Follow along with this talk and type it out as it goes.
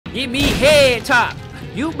Give me head top.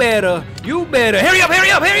 You better. Hurry up.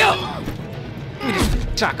 Give me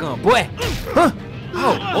this shotgun, boy. Huh?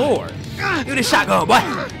 Oh, Lord. Give me this shotgun, boy.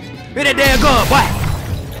 Give me that damn gun, boy.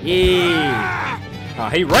 Yeah. Oh,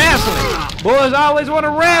 he wrestling. Boys always want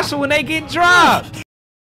to wrestle when they get dropped.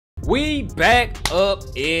 We back up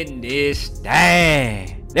in this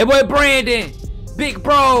thing. That boy Brandon, big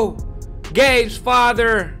bro, Gabe's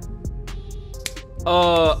father,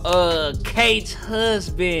 Kate's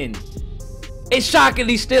husband, is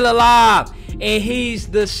shockingly still alive, and he's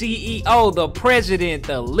the CEO, the president,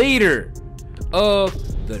 the leader of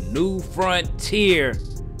the New Frontier.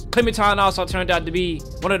 Clementine also turned out to be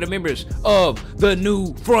one of the members of the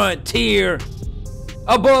New Frontier.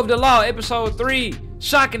 Above the Law, episode 3.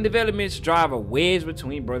 Shocking developments drive a wedge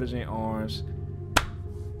between brothers in arms.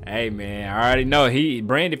 Hey man, I already know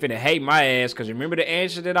Brandon finna hate my ass, because remember the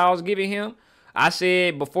answer that I was giving him? I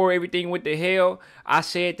said before everything went to hell, I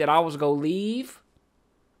said that I was gonna leave.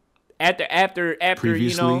 After previously,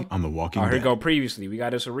 you know. On The Walking Dead. Here go previously. We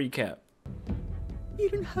got us a recap. You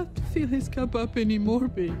don't have to fill his cup up anymore,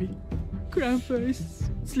 baby. Grandpa is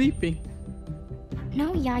sleeping.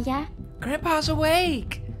 No, Yaya. Grandpa's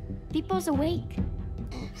awake. People's awake.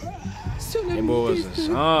 That boy was a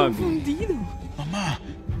zombie. Mama.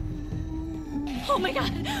 Oh my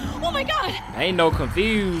god! Oh my god! Ain't no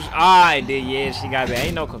confused. I did, yeah, she got me.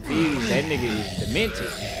 Ain't no confused. That nigga is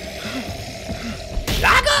demented.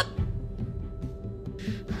 Lock up!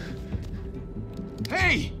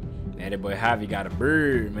 Hey! Man, that boy Javi got a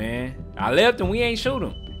bird, man. I left him, we ain't shoot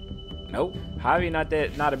him. Nope. Javi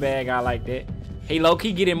not a bad guy like that. He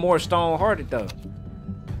low-key getting more stone-hearted though.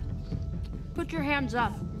 Put your hands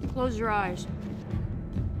up. Close your eyes.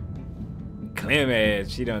 Clem ass,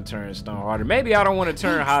 she done turned stone-hearted. Maybe I don't want to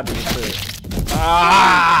turn Javi into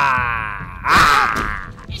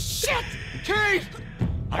Shit! Kate!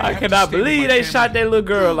 I cannot believe they shot that little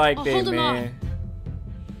girl like that, man.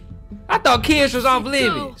 I thought kids was off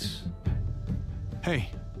limits. Hey,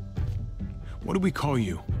 what do we call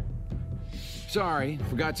you? Sorry,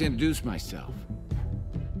 forgot to introduce myself.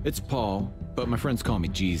 It's Paul, but my friends call me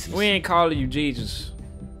Jesus. We ain't calling you Jesus.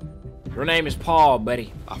 Your name is Paul,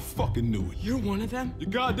 buddy. I fucking knew it. You're one of them? You're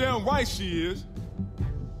goddamn right she is.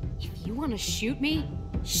 If you want to shoot me,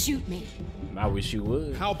 shoot me. I wish you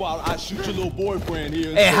would. How about I shoot your little boyfriend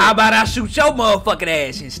here? Hey, how about I shoot your motherfucking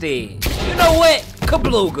ass instead? You know what?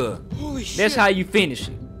 Kabluga. Holy shit. That's how you finish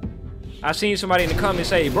it. I seen somebody in the comments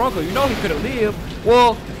say, Bronco, you know he could have lived.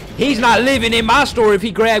 Well, he's not living in my story if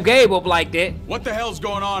he grabbed Gabe up like that. What the hell's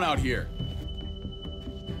going on out here?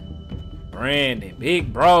 Brandon,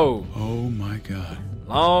 big bro. Oh my god.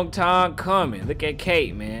 Long time coming. Look at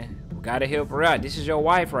Kate, man. We gotta help her out. This is your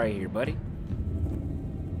wife right here, buddy.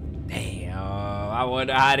 Damn, I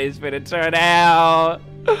wonder how this finna turn out.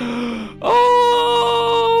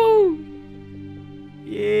 Oh,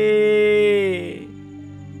 yeah.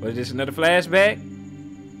 Was this another flashback?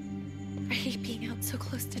 I hate being out so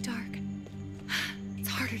close to dark. It's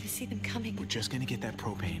harder to see them coming. We're just gonna get that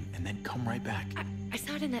propane and then come right back. I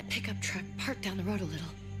saw it in that pickup truck parked down the road a little,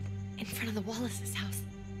 in front of the Wallace's house.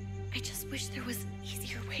 I just wish there was an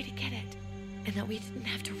easier way to get it, and that we didn't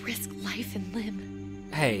have to risk life and limb.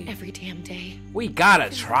 Hey, every damn day. We gotta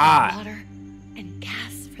try. Water and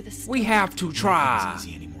gas for the we have to try. It's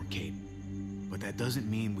easy anymore, Kate. But that doesn't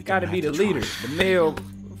mean we gotta be the leader, the male.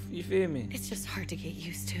 You feel me? It's just hard to get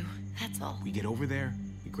used to. That's all. We get over there,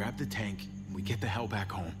 we grab the tank, and we get the hell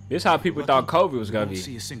back home. This is how people thought COVID was gonna be.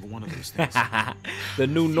 See a single one of those things. The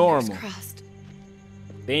new normal. Crossed.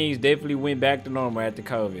 Things definitely went back to normal after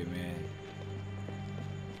COVID, man.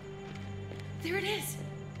 There it is.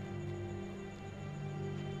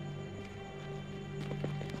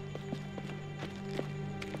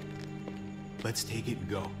 Let's take it and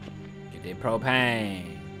go. Get that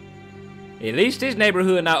propane. At least this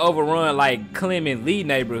neighborhood not overrun like Clement Lee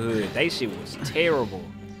neighborhood. They shit was terrible.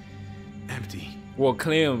 Empty. Well,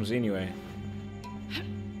 Clem's anyway.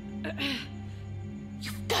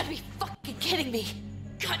 You've got to be fucking kidding me.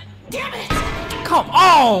 God damn it. Come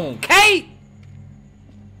on, Kate.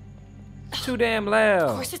 Too damn loud.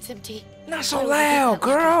 Of course it's empty. Not so loud,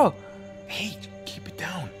 girl. Hey, keep it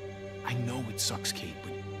down. I know it sucks, Kate,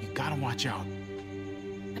 but you gotta watch out.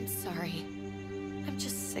 I'm sorry. I'm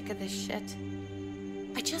just sick of this shit.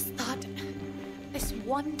 I just thought this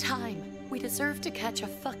one time we deserve to catch a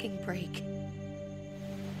fucking break.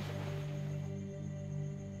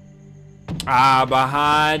 Ah,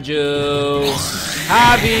 behind you.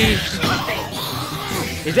 Javi.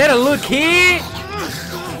 Is that a little kid?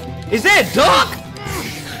 Is that Duck?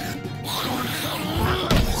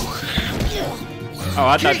 Oh,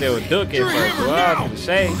 I thought they were ducking first. Well, I was gonna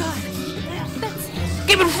say.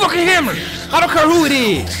 Give me the fucking hammer! I don't care who it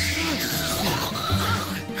is!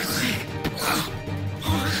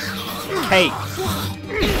 Kate.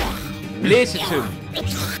 Listen to me.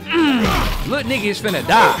 Little nigga is finna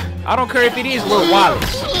die. I don't care if it is Lil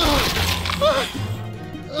Wallace.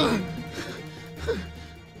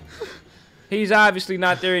 He's obviously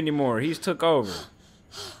not there anymore. He's took over.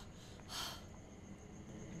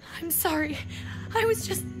 I'm sorry. I was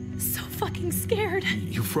just so fucking scared.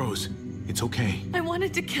 You froze. It's okay. I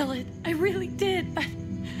wanted to kill it. I really did, but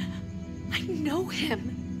I know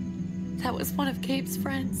him. That was one of Gabe's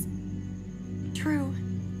friends. Drew.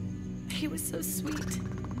 He was so sweet.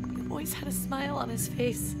 He always had a smile on his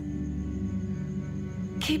face.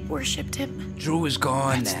 Gabe worshipped him. Drew is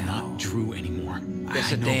gone That's now. not Drew anymore.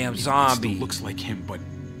 That's I a know damn it zombie. still looks like him, but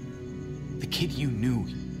the kid you knew,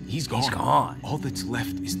 he's gone. He's gone. All that's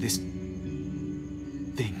left is this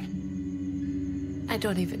thing. I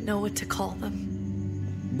don't even know what to call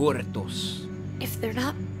them. Muertos. If they're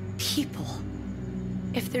not people,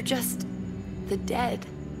 if they're just the dead.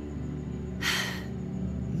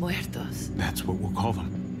 Muertos. That's what we'll call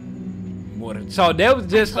them. Muertos. So that was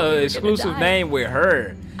just I thought we an were exclusive gonna die. name with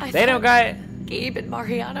her. I They don't thought got. Gabe and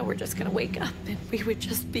Mariana were just gonna wake up and we would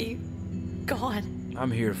just be gone. I'm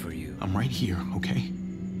here for you. I'm right here, okay?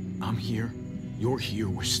 I'm here. You're here.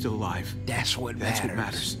 We're still alive. That's what That's matters. what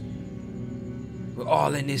matters. We're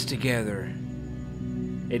all in this together.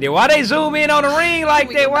 And then why they zoom in on the ring like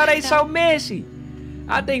we that? go Why back they now? so messy?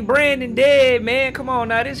 I think Brandon dead, man. Come on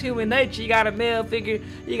now, this human nature. You got a male figure,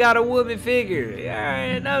 you got a woman figure.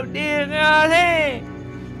 Yeah, no deal, you know what I'm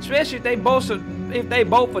saying? Especially if they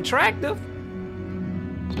both attractive.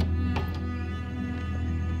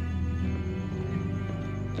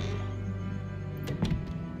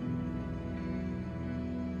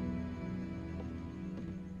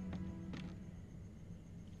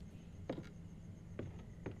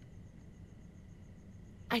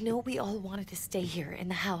 I know we all wanted to stay here in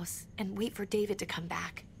the house and wait for David to come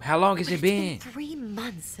back. How long has But it it's been? 3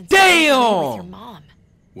 months since Damn! you went away with your mom.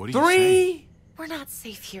 What do you say? 3? We're not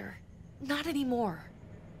safe here. Not anymore.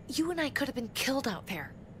 You and I could have been killed out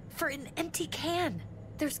there. For an empty can.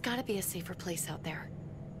 There's gotta be a safer place out there.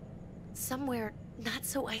 Somewhere not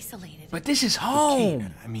so isolated. But this is Kate,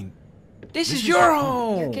 home. I mean, This is is your your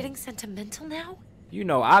home. You're getting sentimental now? You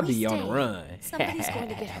know I We be on the stay, run. Somebody's going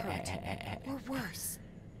to get hurt. Or worse.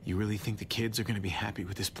 you really think the kids are gonna be happy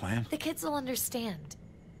with this plan? The kids will understand.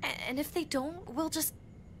 And if they don't, we'll just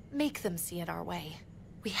make them see it our way.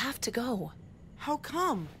 We have to go. How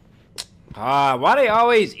come? Why they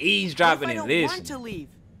always What eavesdropping if I and don't want listen? to leave?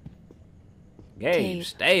 Gabe, Gabe.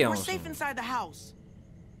 stay on We're safe some- inside the house.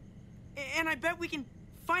 And I bet we can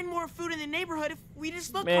find more food in the neighborhood if we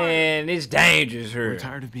just look harder. Man, it's dangerous We're here.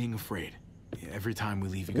 tired of being afraid. Every time we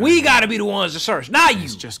leave, you We gotta be the ones to search, not you.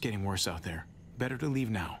 It's just getting worse out there. Better to leave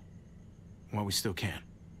now, while we still can.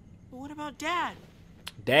 But what about Dad?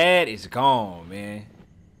 Dad is gone, man.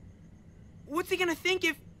 What's he gonna think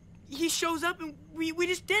if he shows up and we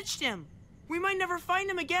just ditched him? We might never find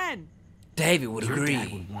him again. David would Your agree.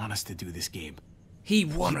 dad would want us to do this, Gabe. He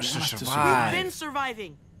want us to want us to survive. We've been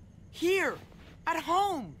surviving. Here. At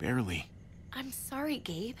home. Barely. I'm sorry,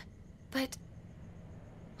 Gabe, but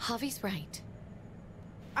Javi's right.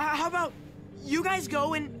 How about you guys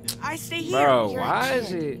go and I stay here? Bro, You're a why is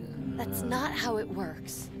kid. it? That's not how it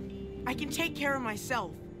works. I can take care of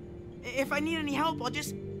myself. If I need any help, I'll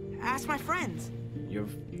just ask my friends. You're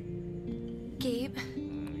Gabe,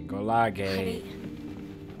 gonna lie, Gabe.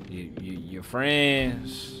 honey, Your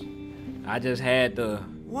friends. I just had the.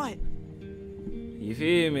 What? You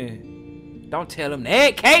feel me? Don't tell him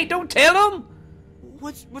that, Kate. Don't tell him.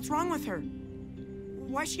 What's wrong with her?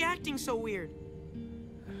 Why's she acting so weird?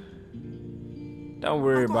 Don't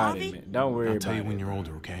worry Uncle about Javi? it, man. Don't worry I'll about tell you it. when you're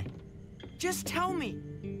older, okay? Just tell me.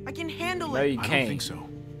 I can handle No, it. you I can't. don't think so.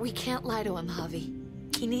 we can't lie to him,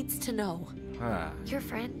 Javi. He needs to know. Huh. Your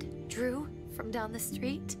friend, Drew, from down the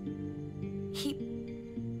street, he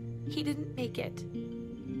didn't make it.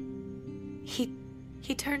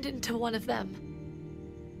 He turned into one of them.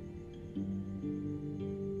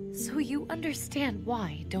 So you understand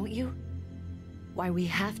why, don't you? Why we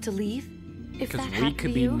have to leave? If Because that we happened could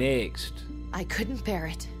to be you, next. I couldn't bear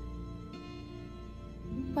it.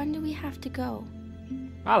 When do we have to go?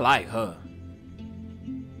 I like her.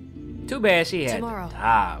 Too bad she had Tomorrow. to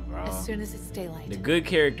die, bro. As soon as it's daylight. The good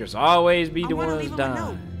characters always be I the wanna ones leave him a note.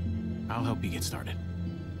 dying. I'll help you get started.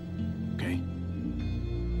 Okay?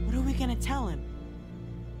 What are we gonna tell him?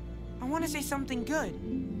 I want to say something good.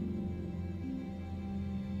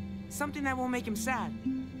 Something that won't make him sad.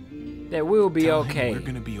 that we'll be Tell him okay. we're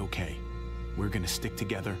gonna be okay. We're gonna stick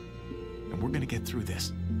together, and we're gonna get through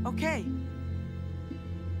this. Okay.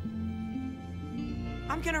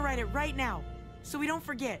 I'm gonna write it right now, so we don't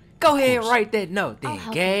forget. Go ahead and write that note I'll then,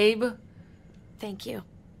 help Gabe. Thank you.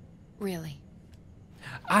 Really.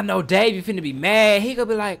 I know Dave, you finna be mad. He gonna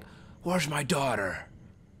be like, where's my daughter?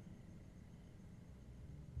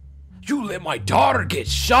 You let my daughter get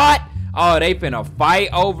shot? Oh, they finna fight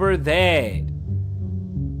over that.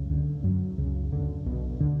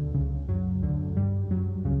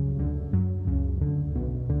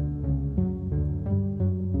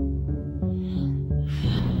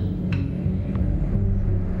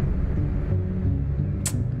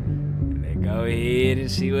 Let's go ahead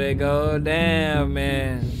and see what goes down,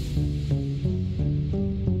 man.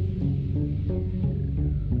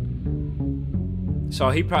 So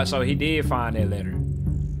he did find that letter.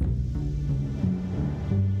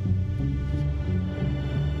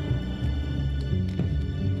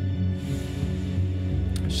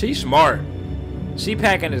 She's smart. She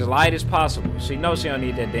packing as light as possible. She knows she don't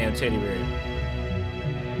need that damn teddy bear.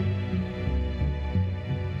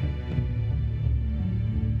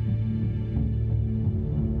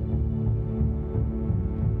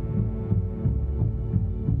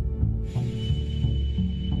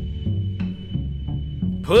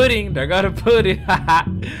 Pudding, they're gonna put it.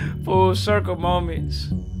 Full circle moments.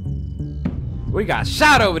 We got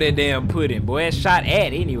shot over that damn pudding, boy. It's shot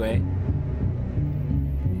at anyway.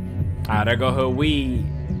 Ah, there go her weed.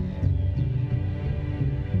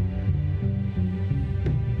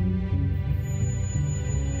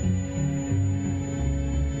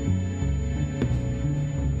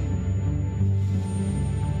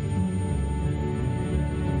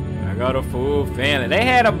 I got a full family. They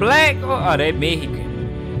had a black, oh, they Mexican.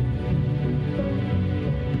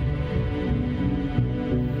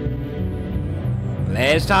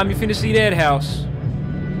 Last time you finna see that house.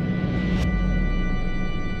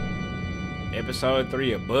 Episode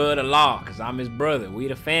 3 above the law, cause I'm his brother. We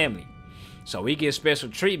the family. So we get special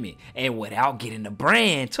treatment. And without getting the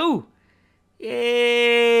brand too. Yeah,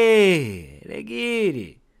 they get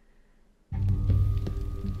it.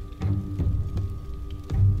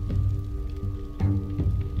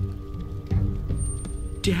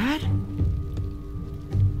 Dad?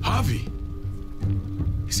 Javi?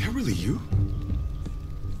 Is that really you?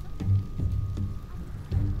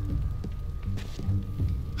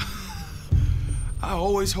 I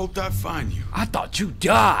always hoped I'd find you. I thought you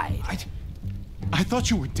died. I thought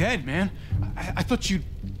you were dead, man. I thought you'd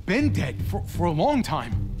been dead for a long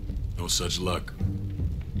time. No such luck.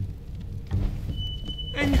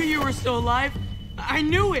 I knew you were still alive. I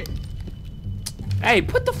knew it. Hey,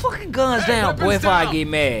 put the fucking guns down, boy, if I get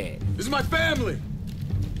mad. This is my family.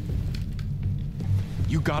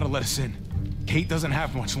 You gotta let us in. Kate doesn't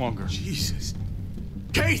have much longer. Jesus.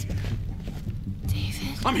 Kate!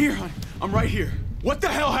 David? I'm here, hon. I'm right here. What the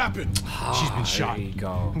hell happened? She's been shot. There you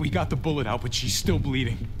go. We got the bullet out, but she's still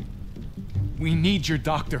bleeding. We need your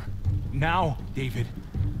doctor. Now, David.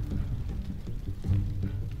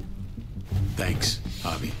 Thanks,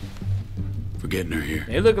 Javi, for getting her here.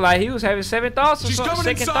 It looked like he was having second thoughts or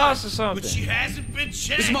something. But she hasn't been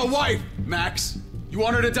changed. This is my wife, Max. You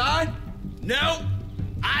want her to die? No,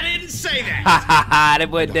 I didn't say that. Ha ha ha,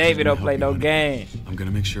 that boy David don't play no game. I'm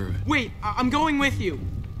gonna make sure of it. Wait, I'm going with you.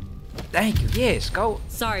 Thank you, yes, go.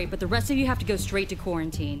 Sorry, but the rest of you have to go straight to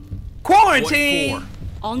quarantine. Quarantine? What for?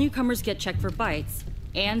 All newcomers get checked for bites,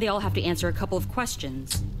 and they all have to answer a couple of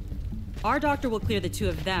questions. Our doctor will clear the two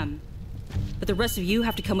of them, but the rest of you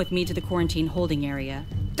have to come with me to the quarantine holding area.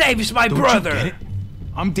 David's my Don't brother. you get it?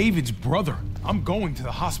 I'm David's brother. I'm going to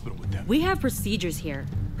the hospital with them. We have procedures here,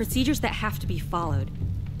 procedures that have to be followed.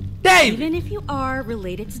 David! Even if you are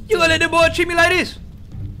related to You gonna let that boy treat me like this?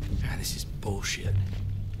 God, this is bullshit.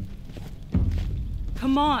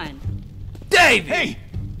 Come on. David! Hey,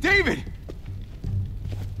 David!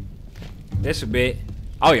 That's a bit.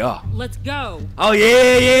 Oh, yeah. Let's go. Oh,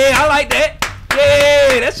 yeah, I like that.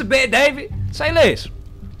 Yeah, that's a bet, David. Say less.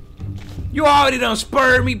 You already done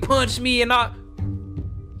spurred me, punched me, and all.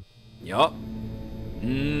 Yup.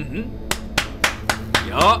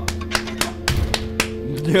 Yup.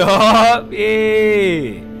 Yup,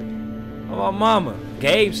 yeah. Oh, my mama.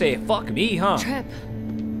 Gabe said, fuck me, huh? Trip.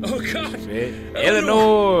 Oh, God.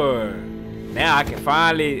 Eleanor. Now I can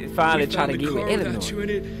finally try to get with Eleanor.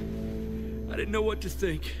 I didn't know what to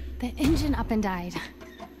think. The engine up and died.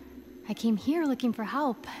 I came here looking for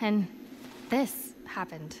help, and this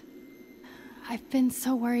happened. I've been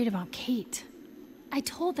so worried about Kate. I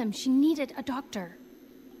told them she needed a doctor.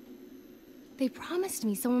 They promised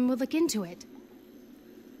me someone would look into it.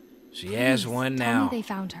 She has one Tell now. me they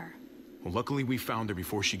found her. Well, luckily we found her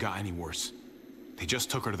before she got any worse. They just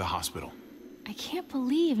took her to the hospital. I can't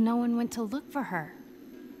believe no one went to look for her.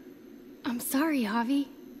 I'm sorry, Javi.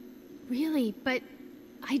 Really, but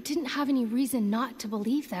I didn't have any reason not to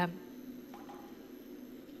believe them.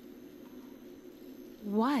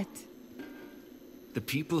 What? The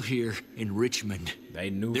people here in Richmond. They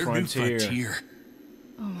new They're frontier. New frontier.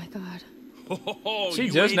 Oh my god. Oh, She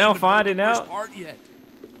you just ain't now even finding heard the first out? part yet.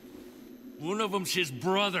 One of them's his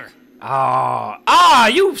brother.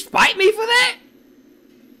 You spite me for that?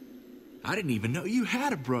 I didn't even know you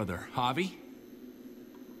had a brother, Javi.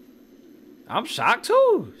 I'm shocked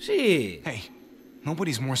too. Shit. Hey,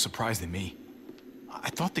 nobody's more surprised than me. I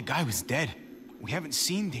thought the guy was dead. We haven't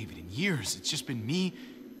seen David in years. It's just been me,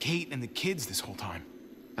 Kate, and the kids this whole time.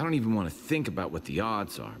 I don't even want to think about what the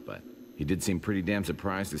odds are, but he did seem pretty damn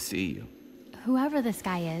surprised to see you. Whoever this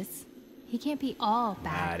guy is, he can't be all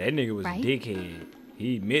bad. Nah, that nigga was right? a dickhead.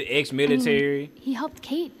 He ex-military. I mean, he helped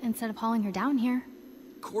Kate instead of hauling her down here.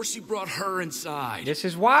 Of course he brought her inside. That's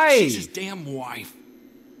his wife. She's his damn wife.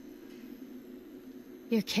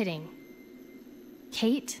 You're kidding.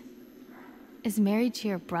 Kate is married to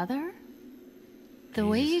your brother? The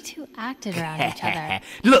way you two acted around each other.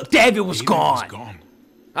 Look, David was gone.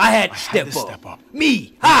 I had to step up.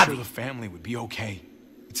 Me, I'm Javi. sure the family would be okay.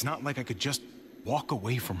 It's not like I could just walk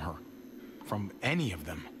away from her. From any of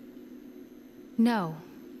them. No,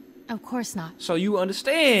 of course not. So you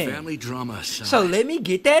understand. Family drama aside. So let me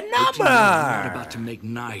get that You're not number. about to make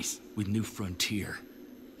nice with New Frontier.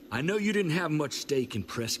 I know you didn't have much stake in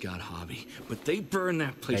Prescott, Javi, but they burned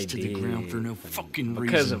that place to the ground for no fucking reason.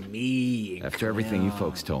 Because of me. After everything you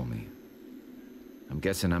folks told me, I'm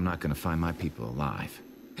guessing I'm not gonna find my people alive.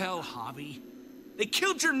 Hell, Javi. They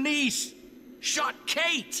killed your niece. Shot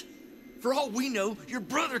Kate. For all we know, your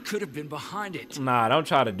brother could have been behind it. Nah, don't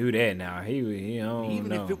try to do that now. He don't Even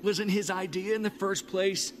know. if it wasn't his idea in the first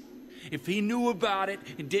place, if he knew about it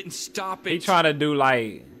and didn't stop it... He trying to do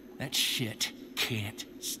like... That shit can't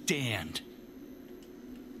stand.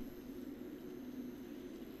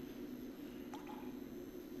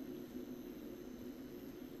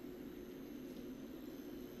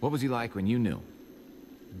 What was he like when you knew?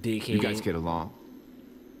 Dickhead. You guys get along?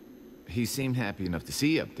 He seemed happy enough to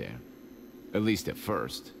see you up there. At least at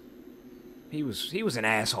first. He was an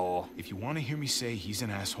asshole. If you want to hear me say he's an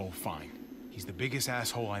asshole, fine. He's the biggest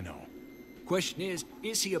asshole I know. Question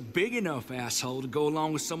is he a big enough asshole to go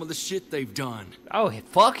along with some of the shit they've done? Oh,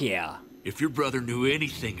 fuck yeah. If your brother knew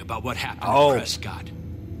anything about what happened Oh. to Prescott,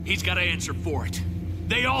 he's got to answer for it.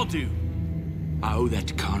 They all do. I owe that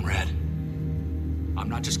to Conrad. I'm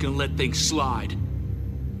not just gonna let things slide.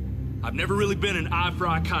 I've never really been an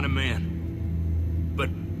eye-for-eye kind of man. But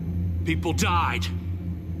people died.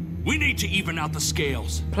 We need to even out the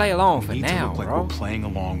scales. Play along for We need now, to look like bro. we're playing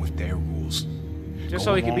along with their rules. Just Go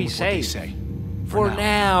so he can along be with what they safe. say. For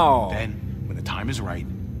now. Then, when the time is right,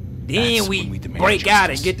 Then that's we when demand break out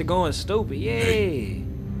and justice. get to going stupid. Yeah.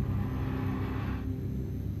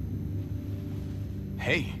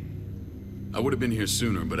 Hey. I would have been here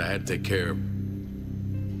sooner, but I had to take care of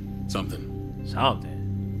something. Something.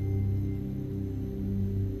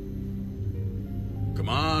 Come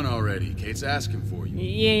on already. Kate's asking for you.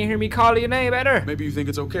 You ain't hear me call your name at her. Maybe you think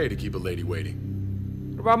it's okay to keep a lady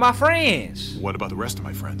waiting. What about my friends? What about the rest of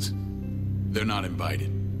my friends? They're not invited.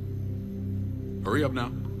 Hurry up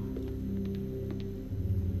now.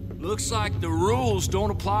 Looks like the rules don't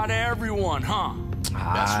apply to everyone, huh?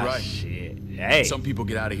 That's right. Shit. Hey. Some people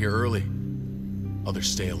get out of here early. Others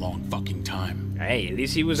stay a long fucking time. Hey, at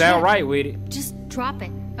least he was outright with it. Just drop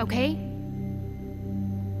it, okay?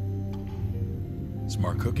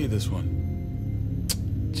 Smart cookie, this one.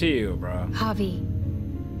 Chill, bro. Javi,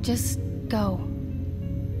 just go.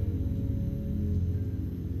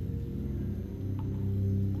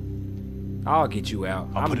 I'll get you out.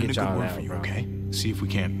 I'll I'm put gonna in a get good y'all word out, for you, bro. okay? See if we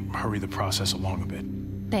can't hurry the process along a bit.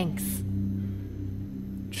 Thanks.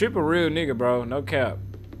 Trip a real nigga, bro. No cap.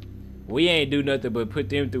 We ain't do nothing but put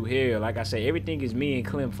them through hell. Like I say, everything is me and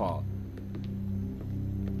Clem fault.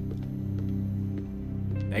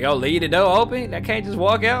 They gonna leave the door open? They can't just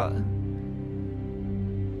walk out?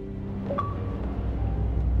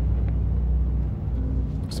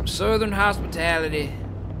 Some southern hospitality.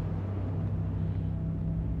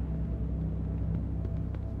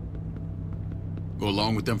 Go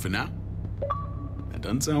along with them for now? That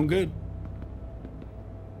doesn't sound good.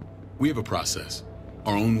 We have a process.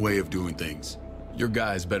 Our own way of doing things. Your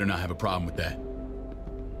guys better not have a problem with that.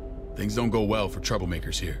 Things don't go well for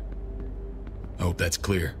troublemakers here. I hope that's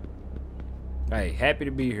clear. Hey, happy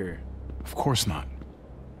to be here. Of course not.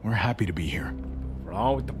 We're happy to be here.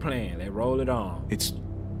 Along with the plan. Let's roll it on. It's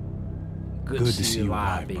Good to see you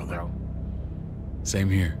alive, big bro. Same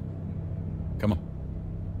here. Come on.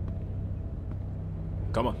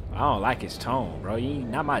 Come on. I don't like his tone, bro. You ain't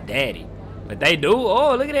not my daddy. But they do.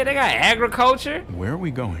 Oh, look at that. They got agriculture. Where are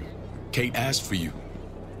we going? Kate asked for you.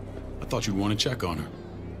 I thought you'd want to check on her.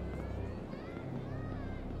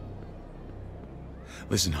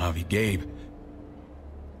 Listen, Javi, Gabe,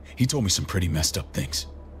 he told me some pretty messed up things.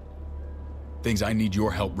 Things I need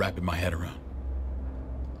your help wrapping my head around.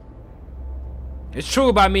 It's true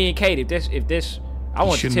about me and Kate. If this, I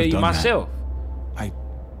want to tell you myself. I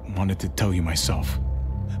wanted to tell you myself.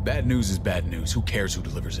 Bad news is bad news. Who cares who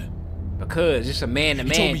delivers it? Because it's a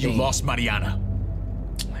man-to-man thing. You told me you lost Mariana.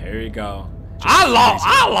 Here you go. I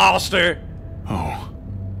lost her. Oh.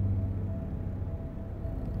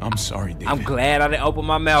 I'm sorry, David. I'm glad I didn't open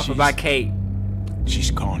my mouth about Kate.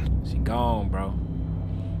 She's gone. She gone, bro.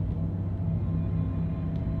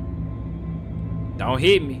 Don't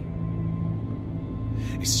hit me.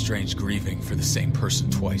 It's strange grieving for the same person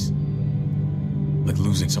twice. Like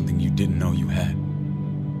losing something you didn't know you had.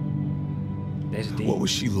 That's deep. What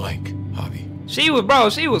was she like, Javi? She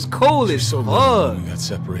was cool as so fuck. When we got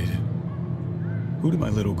separated. Who did my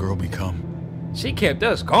little girl become? She kept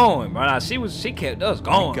us going, bro. She kept us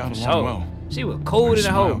going. We got along well. She was cool in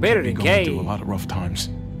the whole, better than Gabe. Through a lot of rough times.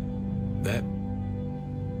 That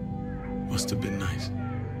must have been nice.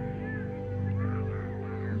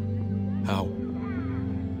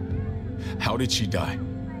 How did she die?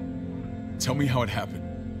 Tell me how it happened.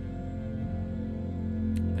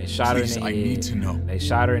 They shot her in the head. I need to know. They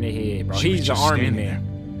shot her in the head, bro. He's the army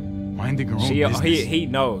man. Minding her own business. He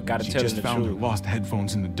know. Gotta tell him the truth. She just found her lost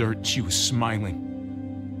headphones in the dirt. She was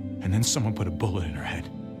smiling. And then someone put a bullet in her head.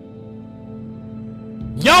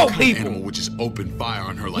 Yo, what people! An animal would just open fire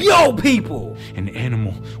on her like Yo, people! An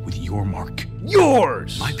animal with your mark.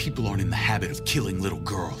 Yours! My people aren't in the habit of killing little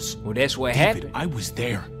girls. Well, that's what David, happened. I was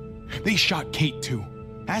there. They shot Kate, too.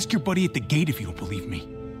 Ask your buddy at the gate if you don't believe me.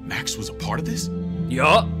 Max was a part of this?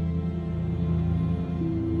 Yup.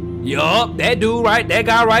 That dude that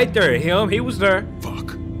guy right there. He was there.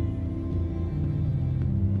 Fuck.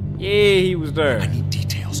 Yeah, he was there. I need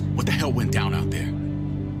details. What the hell went down out there?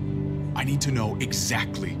 I need to know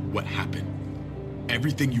exactly what happened.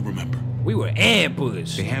 Everything you remember. We were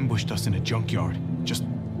ambushed. They ambushed us in a junkyard. Just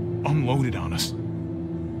unloaded on us.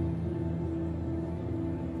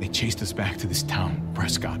 They chased us back to this town,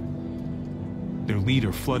 Prescott. Their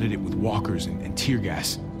leader flooded it with walkers and tear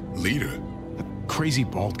gas. Leader? A crazy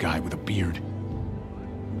bald guy with a beard.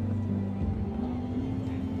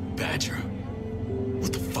 Badger,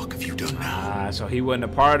 what the fuck have you done now? So he wasn't a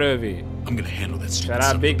part of it. I'm gonna handle that stupid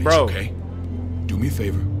Shout out, big bro. Okay? Do me a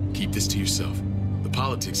favor. Keep this to yourself. The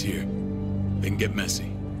politics here, they can get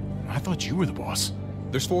messy. I thought you were the boss.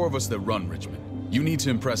 There's 4 of us that run Richmond. You need to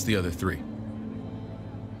impress the other 3.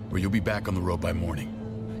 Or you'll be back on the road by morning.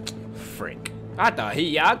 Frick. I thought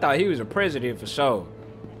he was a president for sure.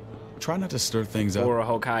 Try not to stir things up. Or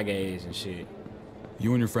Hokages and shit.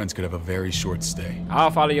 You and your friends could have a very short stay.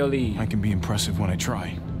 I'll follow your lead. I can be impressive when I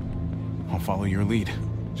try. I'll follow your lead.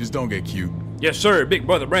 Just don't get cute. Yes, sir. Big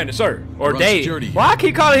brother Brandon, sir. Or Dave. Security. Why I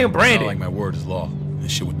keep calling him Brandon? It's not like my word is law.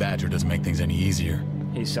 This shit with Badger doesn't make things any easier.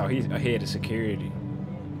 He's ahead of security.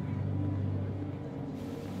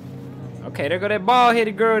 Okay, there go that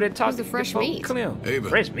bald-headed girl that talks to the fresh meat. Ava,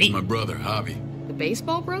 fresh meat. My brother, Javi. The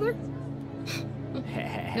baseball brother?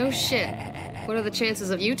 No shit. What are the chances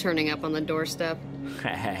of you turning up on the doorstep?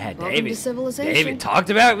 Welcome to civilization. David talked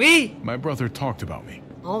about me. My brother talked about me.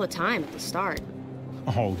 All the time at the start.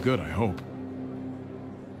 All good, I hope.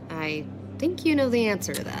 I think you know the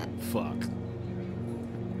answer to that. Fuck.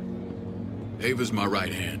 Ava's my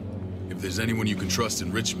right hand. If there's anyone you can trust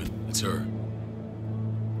in Richmond, it's her.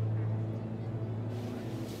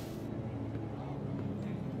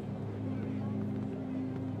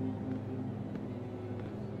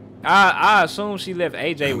 I assume she left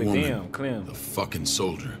AJ with them, Clem. The fucking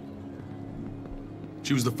soldier.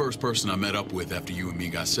 She was the first person I met up with after you and me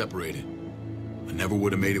got separated. I never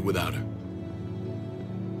would have made it without her.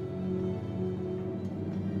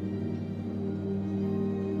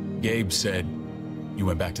 Gabe said you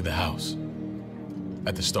went back to the house.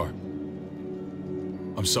 At the start.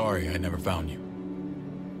 I'm sorry I never found you.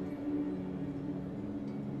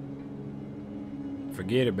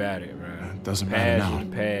 Forget about it, bro. It doesn't matter now.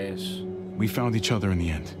 Pass. We found each other in the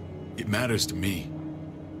end. It matters to me.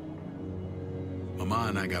 Mama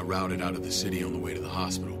and I got routed out of the city on the way to the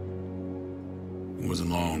hospital. It wasn't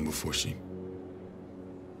long before she...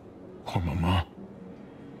 Poor Mama.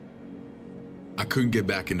 I couldn't get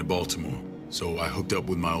back into Baltimore, so I hooked up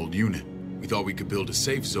with my old unit. We thought we could build a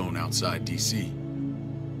safe zone outside D.C.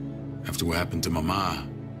 After what happened to Mama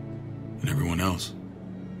and everyone else,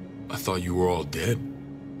 I thought you were all dead.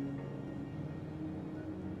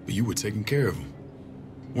 But you were taking care of them,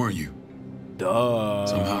 weren't you? Duh.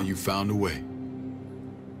 Somehow you found a way.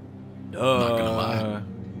 Duh. I'm not gonna lie.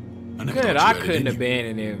 I never Good, thought I you had it couldn't in you.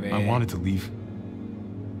 abandon him, man. I wanted to leave,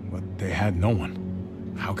 but they had no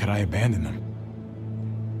one. How could I abandon them?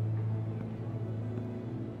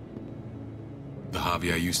 The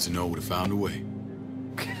Javi I used to know would have found a way.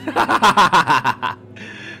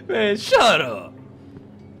 Man, shut up.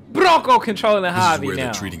 Bronco controlling This is Javi where now.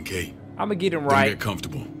 they're treating Kate. I'm gonna get him Don't right. get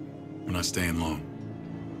comfortable. We're not staying long.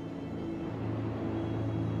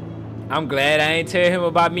 I'm glad I ain't tell him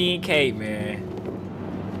about me and Kate, man.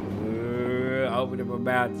 Open him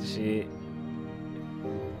about the shit.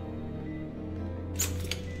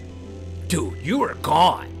 Dude, you were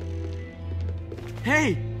gone.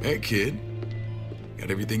 Hey! Hey, kid. Got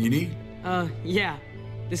everything you need? Yeah.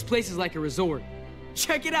 This place is like a resort.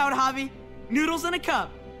 Check it out, Javi. Noodles in a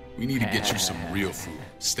cup. We need to get you some real food.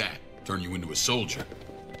 Stat. Turn you into a soldier.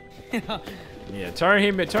 Yeah,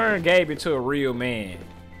 turn Gabe into a real man.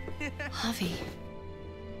 Javi,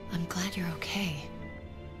 I'm glad you're okay.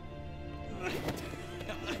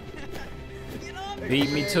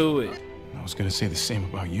 Beat me to it. I was gonna say the same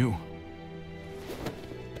about you.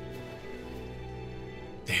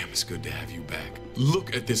 Damn, it's good to have you back.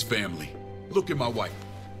 Look at this family. Look at my wife.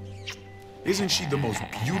 Isn't she the most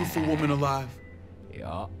beautiful woman alive?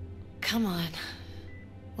 Yeah. Come on.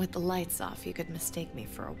 With the lights off, you could mistake me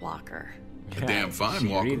for a walker. A damn fine She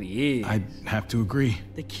walker. really is. I'd have to agree.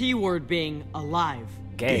 The key word being alive.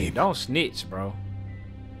 Gabe, don't snitch, bro.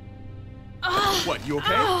 What, you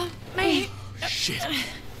okay? My... Shit.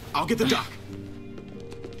 I'll get the doc.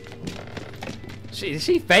 Is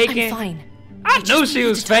she faking? I'm fine. I knew she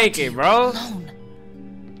was faking, bro. Alone.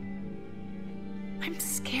 I'm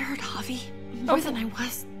scared, Javi. More than I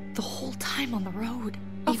was the whole time on the road.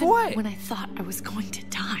 Of Even what? when I thought I was going to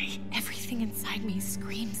die, everything inside me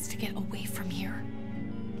screams to get away from here.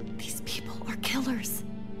 These people are killers.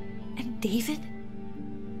 And David?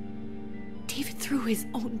 David threw his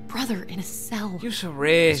own brother in a cell. You should Let's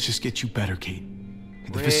rest. just get you better, Kate.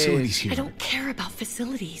 The Rest. facility's here. I don't care about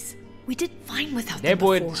facilities. We did fine without That them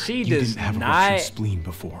boy, before. she You does didn't have a not. ruptured spleen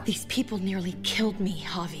before. These people nearly killed me,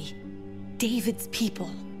 Javi. David's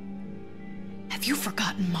people. Have you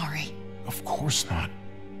forgotten, Mari? Of course not.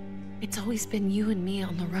 It's always been you and me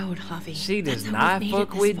on the road, Javi. She does That's how not we've made it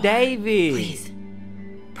fuck this with far. David. Please,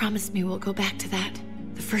 promise me we'll go back to that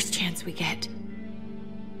the first chance we get.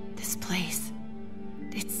 This place,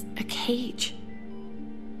 it's a cage.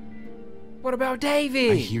 What about I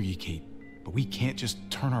David? hear you, Kate, but we can't just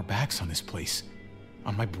turn our backs on this place.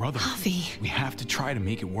 On my brother. Javi. We have to try to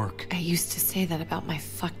make it work. I used to say that about my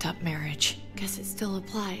fucked up marriage. Guess it still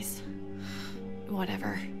applies.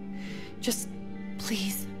 Whatever. Just,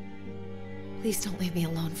 please. Please don't leave me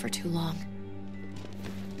alone for too long.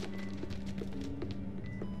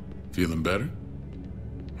 Feeling better?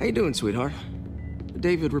 How you doing, sweetheart?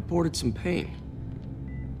 David reported some pain.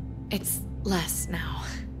 It's less now.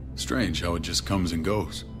 Strange how it just comes and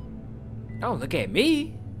goes. Don't look at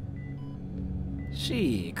me.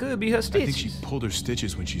 She could be her I stitches. think she pulled her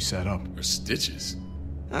stitches when she sat up. Her stitches?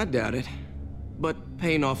 I doubt it. But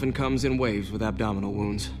pain often comes in waves with abdominal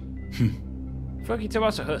wounds. Fuck you talking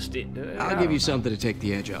about her stitch. I'll give you something to take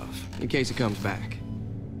the edge off, in case it comes back.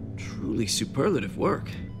 Truly superlative work.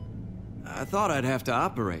 I thought I'd have to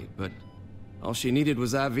operate, but all she needed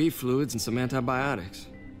was IV fluids and some antibiotics.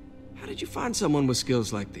 How did you find someone with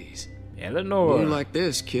skills like these? Eleanor. One like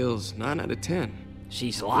this kills 9 out of 10.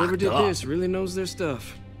 She's Whoever locked did up. this really knows their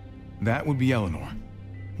stuff. That would be Eleanor.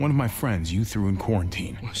 One of my friends you threw in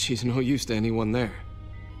quarantine. Well, she's no use to anyone there.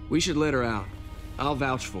 We should let her out. I'll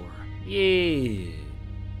vouch for her. Yeah.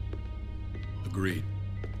 Agreed.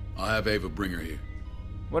 I'll have Ava bring her here.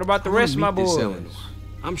 What about the I wanna rest of my meet this boys? Eleanor.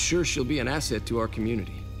 I'm sure she'll be an asset to our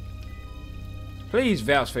community. Please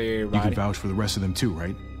vouch for everybody. You can vouch for the rest of them too,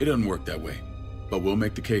 right? It doesn't work that way, but we'll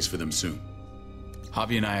make the case for them soon.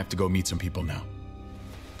 Javi and I have to go meet some people now.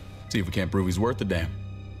 See if we can't prove he's worth the damn.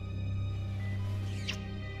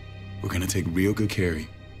 We're gonna take real good care of you.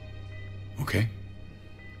 Okay?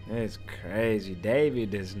 That's crazy.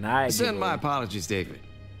 David does not. Send give my a- apologies, David.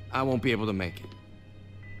 I won't be able to make it.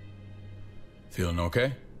 Feeling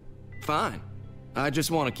okay? Fine. I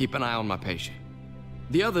just want to keep an eye on my patient.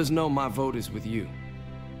 The others know my vote is with you.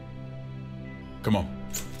 Come on.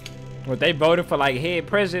 What, they voted for like head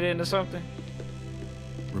president or something?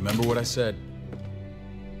 Remember what I said.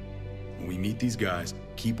 When we meet these guys,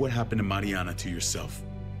 keep what happened to Mariana to yourself.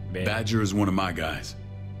 Man. Badger is one of my guys,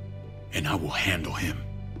 and I will handle him.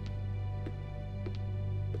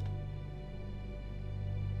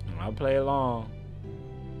 Gotta play along.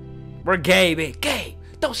 Where Gabe at? Gabe,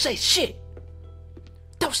 don't say shit.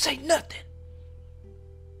 Don't say nothing.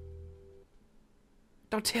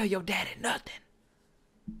 Don't tell your daddy nothing.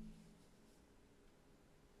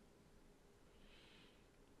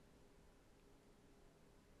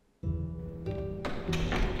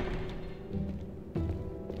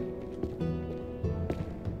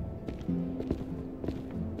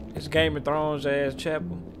 This Game of Thrones ass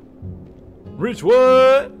chapel. Rich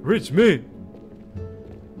what? Richmond.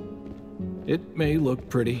 It may look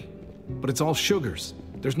pretty, but it's all sugars.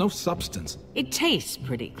 There's no substance. It tastes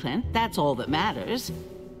pretty, Clint. That's all that matters.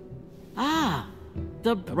 Ah,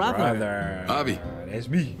 the brother. Avi. That's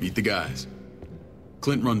me. Meet the guys.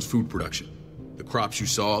 Clint runs food production. The crops you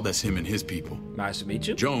saw, that's him and his people. Nice to meet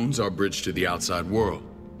you. Jones, our bridge to the outside world.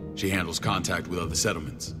 She handles contact with other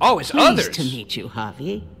settlements. Oh, it's others. Pleased to meet you,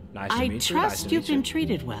 Javi. Nice to I meet you. trust Nice to you've meet been you.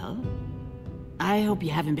 treated well. I hope you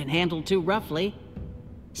haven't been handled too roughly.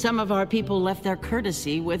 Some of our people left their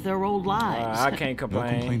courtesy with their old lives. I can't No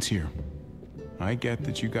complain. complaints here. I get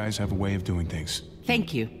that you guys have a way of doing things.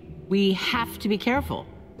 Thank you. We have to be careful.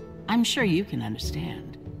 I'm sure you can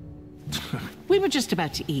understand. We were just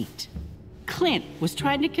about to eat. Clint was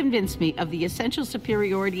trying to convince me of the essential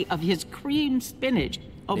superiority of his creamed spinach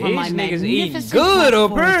over These my niggas eating magnificent good Black up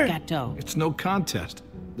Forest here. Gâteau. It's no contest.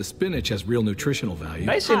 The spinach has real nutritional value.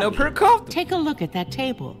 Javi, take a look at that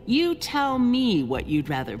table. You tell me what you'd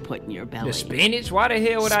rather put in your belly. The spinach? Why the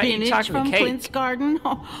hell would I eat Spinach chocolate from cake? Clint's garden,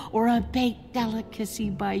 or a baked delicacy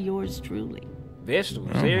by yours truly. Vegetables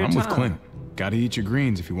Well, every I'm with time. Clint. Gotta eat your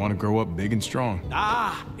greens if you want to grow up big and strong.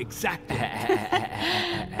 Ah, exactly.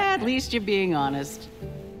 At least you're being honest.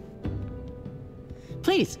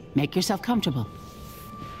 Please, make yourself comfortable.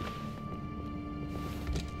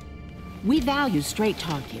 We value straight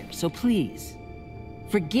talk here, so please,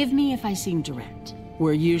 forgive me if I seem direct.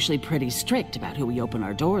 We're usually pretty strict about who we open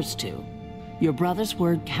our doors to. Your brother's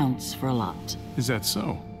word counts for a lot. Is that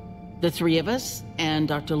so? The three of us and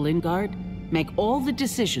Dr. Lingard make all the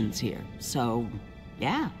decisions here, so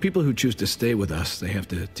yeah. People who choose to stay with us, they have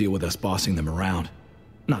to deal with us bossing them around.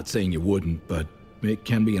 Not saying you wouldn't, but it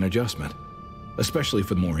can be an adjustment. Especially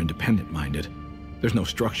for the more independent-minded. There's no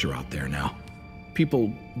structure out there now.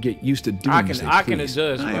 People get used to doing as they I can please.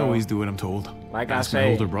 adjust, I bro. always do what I'm told. Like Ask I my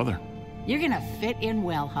say. older brother. You're gonna fit in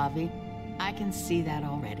well, Javi. I can see that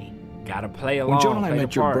already. Gotta play along. When Joan and I play met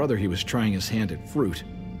the your part. brother, he was trying his hand at fruit.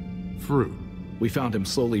 Fruit? We found him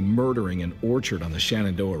slowly murdering an orchard on the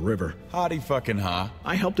Shenandoah River. Howdy fucking ha.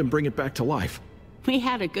 I helped him bring it back to life. We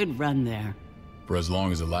had a good run there. For as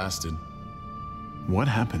long as it lasted. What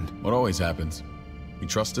happened? What always happens. We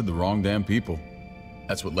trusted the wrong damn people.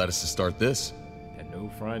 That's what led us to start this. The new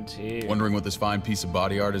frontier. Wondering what this fine piece of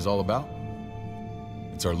body art is all about?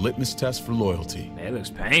 It's our litmus test for loyalty. That looks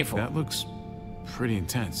painful. That looks pretty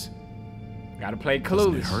intense. Gotta play Doesn't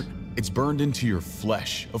clues. it hurt? It's burned into your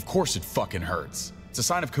flesh. Of course it fucking hurts. It's a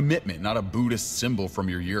sign of commitment, not a Buddhist symbol from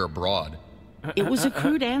your year abroad. It was a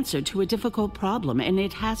crude answer to a difficult problem, and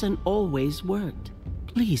it hasn't always worked.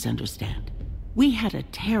 Please understand. We had a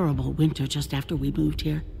terrible winter just after we moved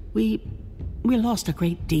here. We lost a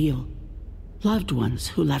great deal. Loved ones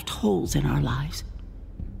who left holes in our lives.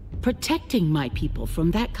 Protecting my people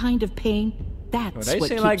from that kind of pain, that's they what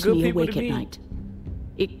seem keeps like good me people to awake at me. night.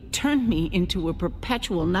 It turned me into a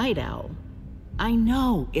perpetual night owl. I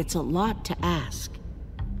know it's a lot to ask,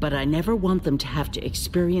 but I never want them to have to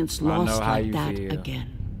experience I know loss how like you that feel.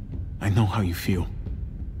 again. I know how you feel.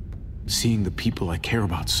 Seeing the people I care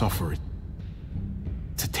about suffer,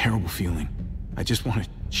 it's a terrible feeling. I just want to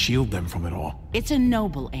shield them from it all. It's a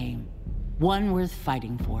noble aim, one worth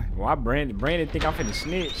fighting for. Why Brandon think I'm finna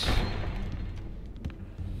snitch?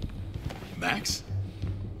 Max?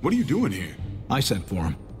 What are you doing here? I sent for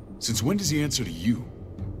him. Since when does he answer to you?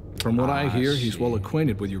 From what I Ah, hear, he's well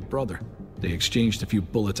acquainted with your brother. They exchanged a few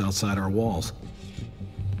bullets outside our walls.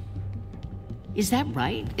 Is that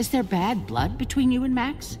right? Is there bad blood between you and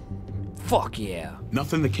Max? Fuck yeah.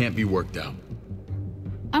 Nothing that can't be worked out.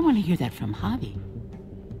 I want to hear that from Javi.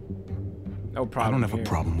 No problem. I don't have here. a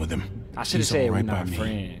problem with him. I should have He's said all we're right by not me.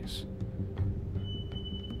 friends.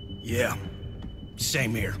 Yeah,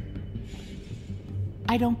 same here.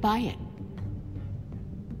 I don't buy it.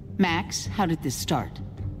 Max, how did this start?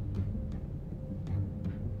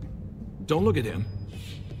 Don't look at him.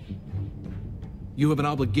 You have an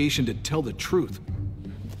obligation to tell the truth.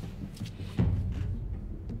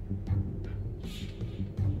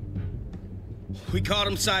 We caught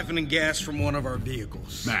him siphoning gas from one of our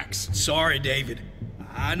vehicles. Max. Sorry, David.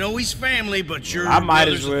 I know he's family, but your I might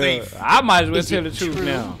as brother's a well. thief. I might as well Is tell it the truth true?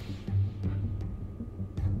 now.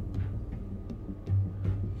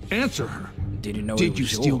 Answer her. Didn't know Did it you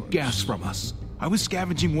was steal yours. gas from us? I was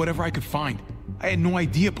scavenging whatever I could find. I had no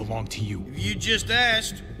idea it belonged to you. If you just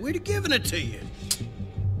asked, we'd have given it to you.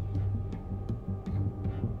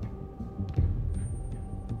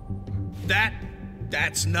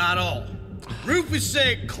 That's not all. Rufus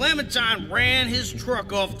said Clementine ran his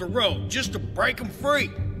truck off the road just to break him free.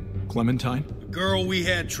 Clementine? The girl we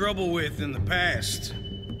had trouble with in the past.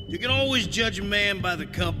 You can always judge a man by the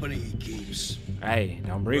company he keeps. Hey,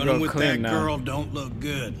 don't bring Running her with clean that now. girl don't look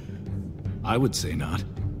good. I would say not.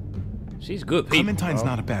 She's good people, Clementine's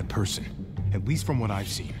bro. not a bad person, at least from what I've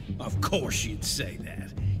seen. Of course you'd say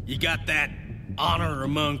that. You got that honor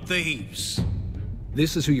among thieves.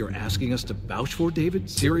 This is who you're asking us to vouch for, David?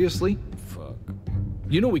 Seriously? Fuck.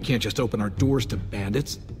 You know we can't just open our doors to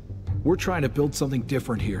bandits. We're trying to build something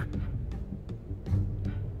different here.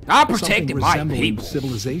 I protected Something my resembling people.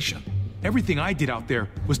 civilization. Everything I did out there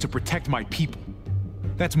was to protect my people.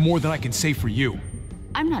 That's more than I can say for you.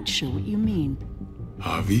 I'm not sure what you mean.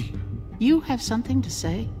 Javi? You have something to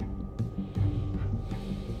say?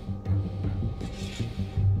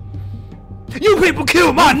 You people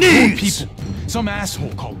killed my niece! People. Some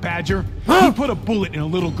asshole called Badger. He put a bullet in a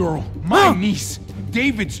little girl. My niece.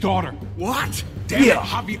 David's daughter. What? Damn it,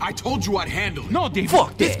 Javi, I told you I'd handle it. No, David.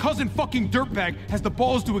 Fuck this that. cousin fucking dirtbag has the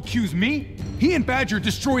balls to accuse me? He and Badger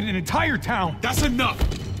destroyed an entire town. That's enough.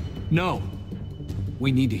 No.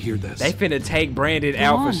 We need to hear this. They finna take Brandon Go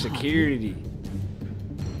out on, for security.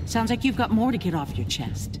 Sounds like you've got more to get off your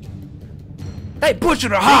chest. They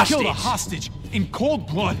butchered a They hostage. killed a hostage in cold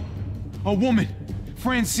blood. A woman,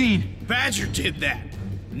 Francine. Badger did that,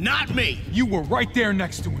 not me. You were right there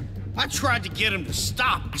next to him. I tried to get him to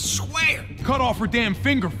stop, I swear. Cut off her damn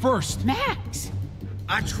finger first. Max!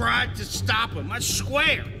 I tried to stop him, I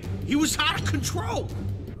swear. He was out of control.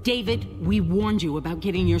 David, we warned you about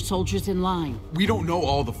getting your soldiers in line. We don't know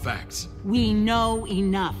all the facts. We know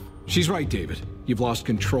enough. She's right, David. You've lost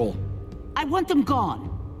control. I want them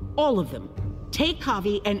gone. All of them. Take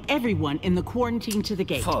Javi and everyone in the quarantine to the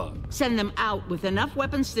gate. Fuck. Send them out with enough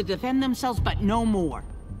weapons to defend themselves, but no more.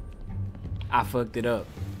 I fucked it up.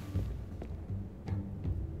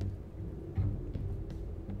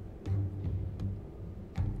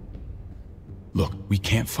 Look, we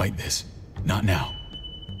can't fight this. Not now.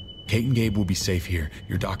 Kate and Gabe will be safe here.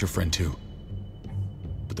 Your doctor friend too.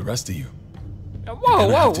 But the rest of you, Whoa, you're gonna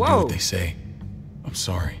whoa, have to do whoa. what they say. I'm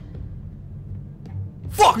sorry.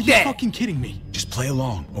 Fuck Are you that. fucking kidding me? Just play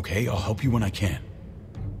along, okay? I'll help you when I can.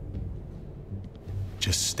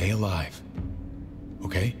 Just stay alive.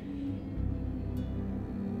 Okay?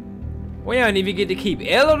 We don't even get to keep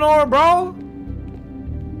Eleanor, bro.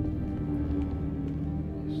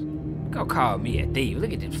 Go call me a thief.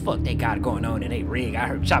 Look at this fuck they got going on in they rig. I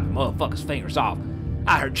heard chopping motherfuckers' fingers off.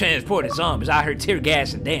 I heard transporting zombies. I heard tear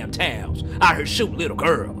gas in damn towns. I heard shoot little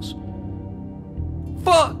girls.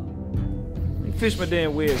 Fuck. Let me fish my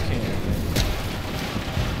damn wheel can.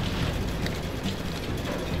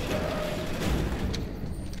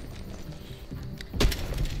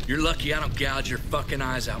 You're lucky I don't gouge your fucking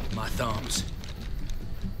eyes out with my thumbs.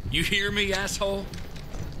 You hear me, asshole?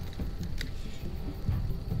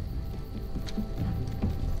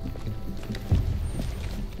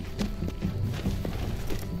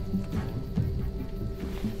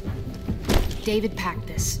 David packed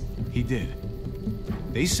this. He did.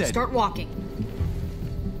 They said... Start walking.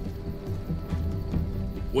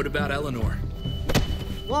 What about Eleanor?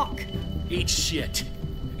 Walk. Eat shit.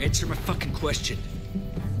 Answer my fucking question.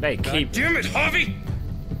 They keep... Damn it, Javi!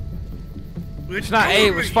 It's not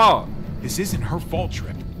Ava's fault. This isn't her fault,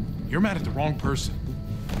 Trip. You're mad at the wrong person.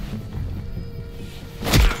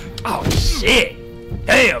 Oh, shit.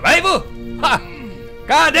 Damn, Ava. Ha.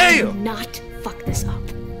 God damn. Do not fuck this up.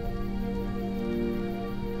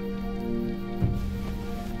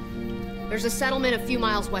 There's a settlement a few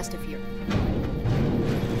miles west of here.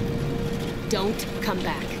 Don't come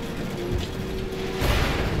back.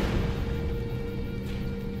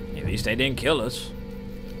 At least they didn't kill us.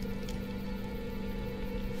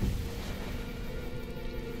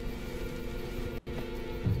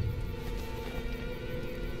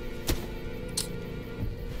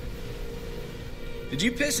 Did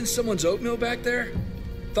you piss in someone's oatmeal back there?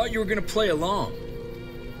 Thought you were gonna play along.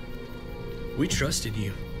 We trusted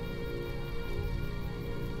you.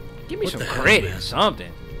 Give me What some the hell, credit, man?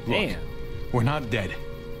 something. Damn. Look, we're not dead.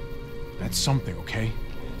 That's something, okay?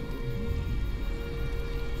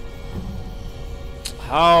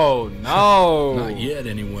 Oh, no. Not yet,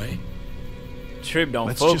 anyway. Trip don't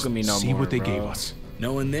Let's fuck just with me no see more, what they bro. gave us.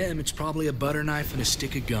 Knowing them, it's probably a butter knife and a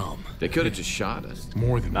stick of gum. They could have just shot us.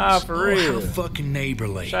 More than Nah, this. for Oh, real. how fucking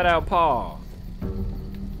neighborly. Shout out Paul.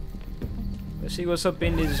 Let's see what's up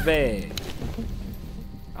in this bag.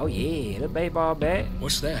 Oh yeah, the baseball bat.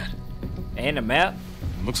 What's that? And a map.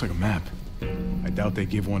 Looks like a map. I doubt they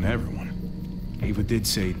give one to everyone. Ava did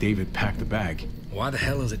say David packed the bag. Why the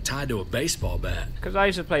hell is it tied to a baseball bat? Because I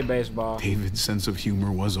used to play baseball. David's sense of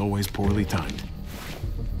humor was always poorly timed.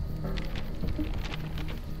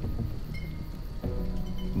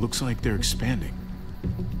 Looks like they're expanding.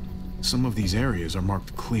 Some of these areas are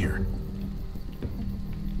marked clear.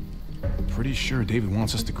 Pretty sure David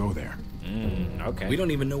wants us to go there. Okay. We don't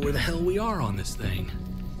even know where the hell we are on this thing.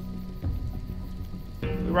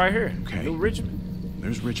 We're right here. Okay. New Richmond.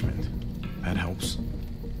 There's Richmond. That helps.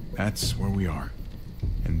 That's where we are.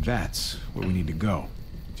 And that's where we need to go.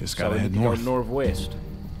 Just gotta head north. Go northwest.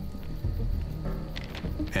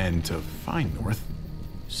 And to find north,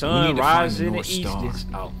 sun rises in the east.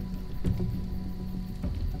 Oh.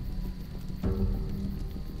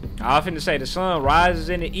 I was finna say the sun rises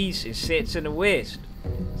in the east and sets in the west.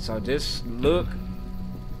 So just look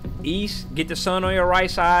east, get the sun on your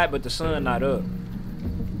right side, but the sun not up.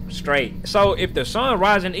 Straight. So if the sun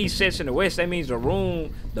rises in the east, sets in the west, that means the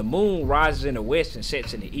moon rises in the west and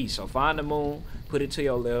sets in the east. So find the moon, put it to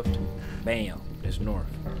your left, bam, it's north.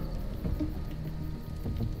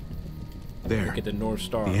 There. Look at the North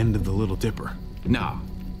Star. The end of the Little Dipper. No,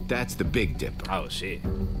 that's the Big Dipper. Oh shit.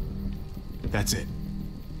 That's it.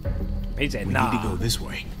 He said, we nah. need to go this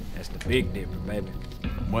way. That's the Big Dipper, baby.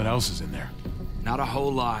 What else is in there? Not a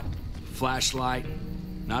whole lot. Flashlight,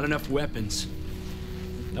 not enough weapons.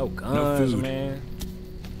 No guns, food. Man.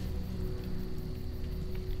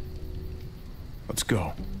 Let's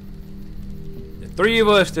go. The three of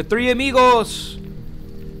us, the three amigos.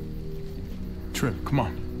 Trip, come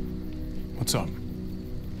on. What's up?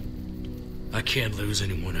 I can't lose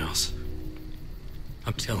anyone else.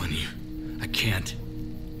 I'm telling you, I can't.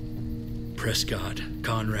 Prescott,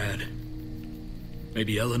 Conrad,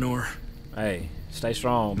 maybe Eleanor. Hey, stay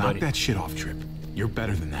strong, buddy. Knock that shit off, Trip. You're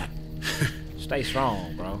better than that. Stay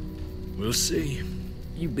strong, bro. We'll see.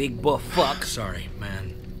 You big buff fuck. Sorry,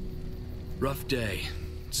 man. Rough day,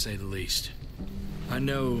 to say the least. I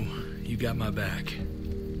know you got my back,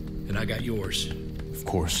 and I got yours. Of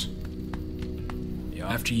course.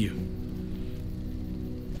 Yeah. After you.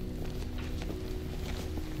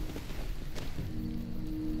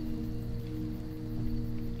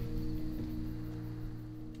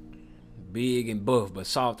 Big and buff, but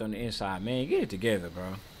soft on the inside. Man, get it together,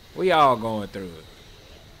 bro. We all going through it.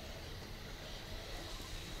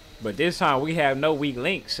 But this time we have no weak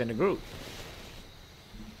links in the group.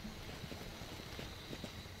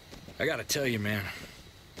 I gotta tell you, man.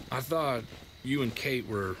 I thought you and Kate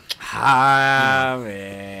were...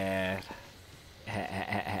 man.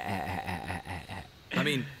 I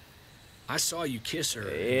mean, I saw you kiss her.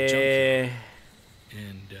 Yeah.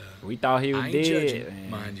 And we thought he was I ain't dead, judging, man.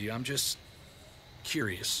 mind you. I'm just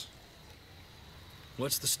curious.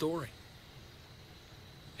 What's the story?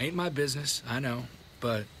 Ain't my business, I know,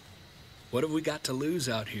 but what have we got to lose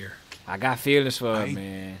out here? I got feelings for her,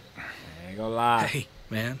 man. I ain't gonna lie. Hey,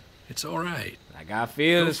 man, it's all right. I got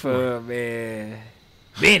feelings for her, man.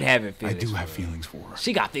 Been having feelings. I do have feelings for her.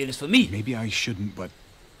 She got feelings for me. Maybe I shouldn't, but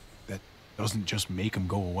that doesn't just make them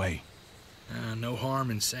go away. No harm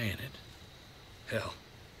in saying it. Hell,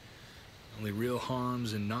 only real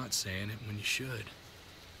harm's in not saying it when you should.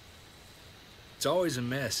 It's always a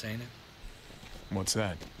mess, ain't it? What's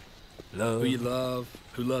that? Love. Who you love,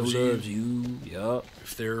 who loves you. Yup.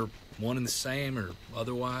 If they're one and the same or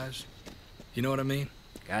otherwise. You know what I mean?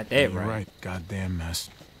 Got that You're right. right. Goddamn mess.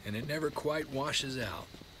 And it never quite washes out.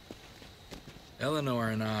 Eleanor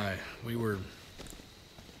and I, we were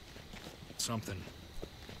something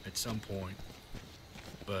at some point.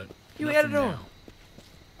 But You nothing Eleanor. now.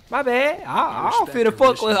 My bad. I don't respect finna her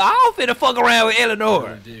fuck with. wishes. I don't finna fuck around with I Eleanor.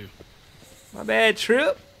 really do. My bad,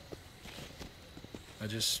 Trip. I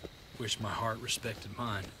just wish my heart respected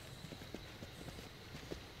mine.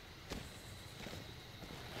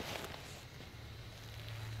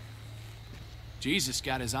 Jesus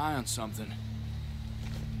got his eye on something.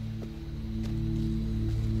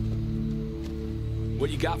 What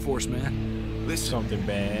you got for us, man? Listen. Something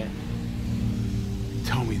bad.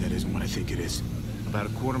 Tell me that isn't what I think it is. About a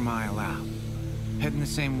quarter-mile out. Heading the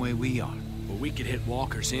same way we are. Well, we could hit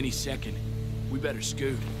walkers any second. We better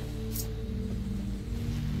scoot.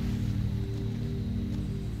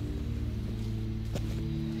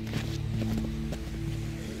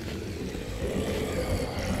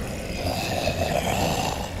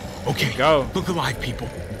 Okay, go. Look alive, people.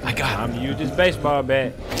 I got it. I'm gonna use this baseball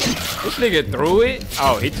bat. This nigga threw it.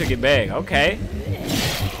 Oh, he took it back. Okay.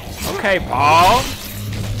 Okay, Paul.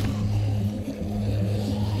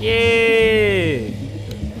 Yeah.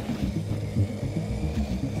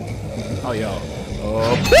 Oh, yo.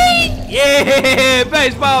 Oh, yeah!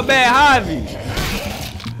 Baseball bat Harvey.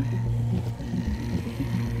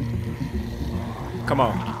 Come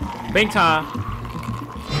on. Bing time.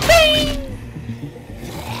 Bing!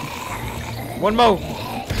 One more.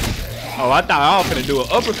 Oh, I thought I was gonna do an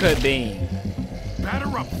uppercut beam.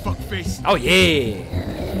 Batter up, fuckface. Oh, yeah.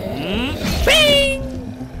 Bing!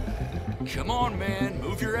 Come on, man.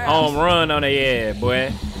 Move your ass. Home run on the yeah,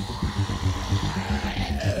 boy.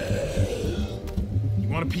 You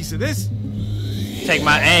want a piece of this? Take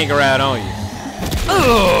my anger out on you.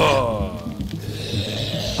 Ugh.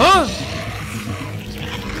 Huh?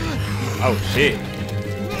 Oh, shit.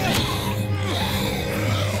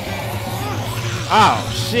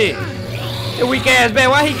 Oh, shit. The weak ass bat.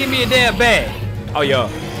 Why he give me a damn bat? Oh, yo.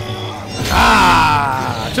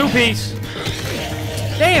 Ah, 2-piece.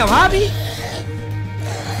 Damn, Hobby.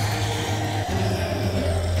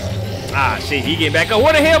 Ah, shit. He get back up.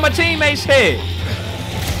 What the hell my teammates said?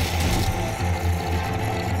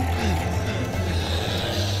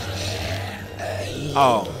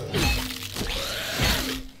 Oh.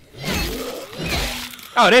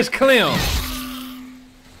 Oh, that's Clem.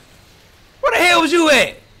 Where the hell was you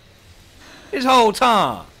at? This whole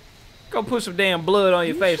time. Go put some damn blood on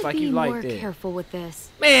your face like you like that. Be more careful with this.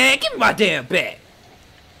 Man, give me my damn bat.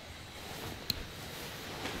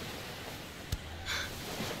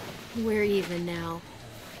 We're even now.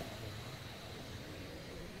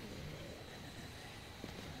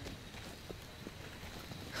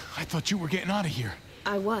 I thought you were getting out of here.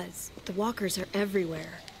 I was. The walkers are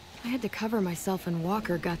everywhere. I had to cover myself in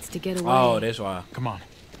walker guts to get away. Oh, that's why. Come on.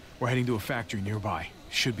 We're heading to a factory nearby.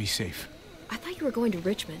 Should be safe. I thought you were going to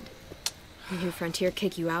Richmond. Did your Frontier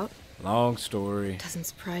kick you out? Long story. Doesn't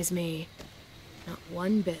surprise me. Not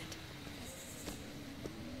one bit.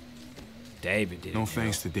 David did. No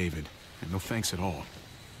thanks to David. And no thanks at all.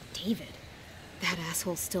 David? That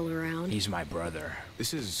asshole's still around? He's my brother.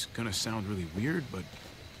 This is gonna sound really weird, but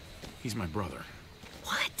he's my brother.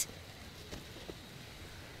 What?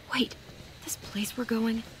 Wait, this place we're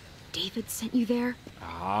going, David sent you there?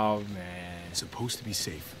 Oh, man. It's supposed to be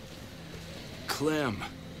safe. Clem.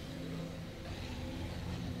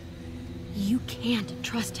 You can't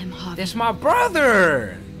trust him, Javi. That's my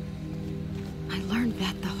brother. I learned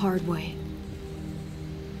that the hard way.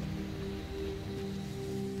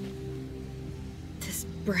 This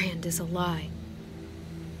brand is a lie.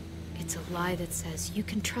 It's a lie that says you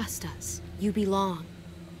can trust us. You belong.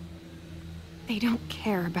 They don't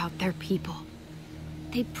care about their people.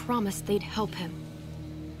 They promised they'd help him.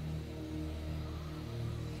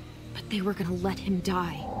 But they were gonna let him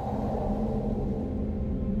die.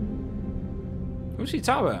 Who's she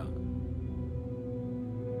talking about?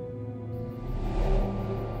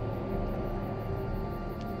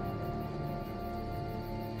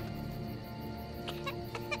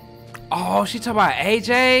 Oh, she talking about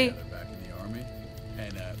AJ?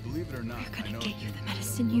 Believe it or not, We're gonna get you the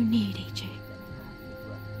medicine you need, AJ.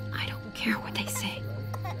 I don't care what they say.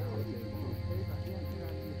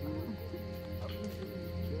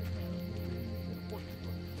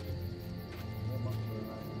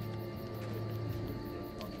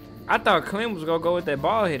 I thought Clem was gonna go with that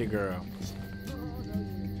bald-headed girl.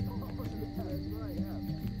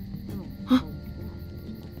 Huh?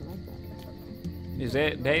 Is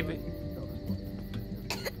that David?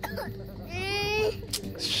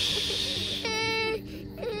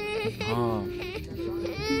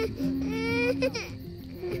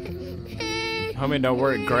 Homie don't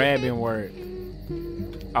work, grabbing work.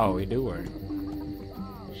 Oh, it do work.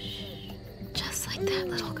 Just like that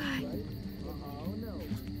little guy.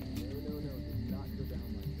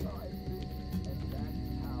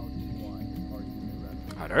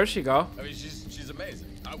 Oh, there she go. I mean, she's amazing.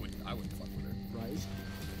 I wouldn't fuck with her. Right?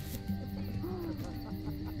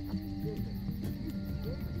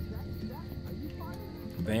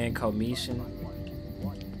 Van Commission.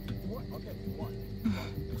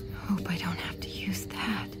 Hope I don't have to use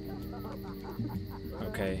that.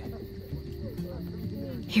 Okay.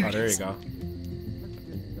 Here oh, it there is. you go.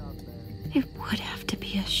 It would have to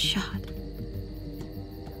be a shot.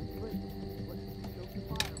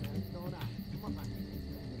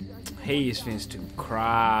 He is finna to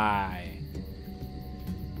cry.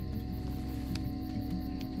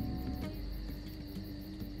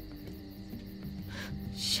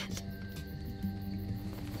 Shit.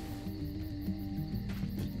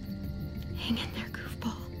 Hang in there,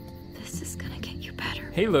 goofball. This is gonna get you better.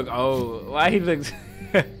 He look old. Why he looks...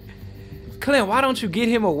 Clint, why don't you get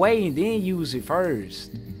him away and then use it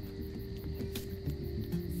first?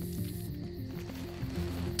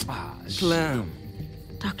 Ah, Clem.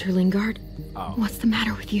 Dr. Lingard, oh. what's the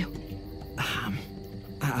matter with you?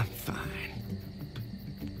 I'm fine.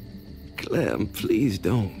 Clem, please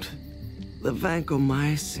don't. The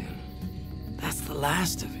vancomycin, that's the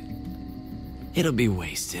last of it. It'll be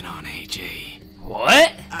wasted on AJ.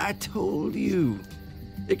 What? I told you.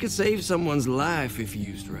 It could save someone's life if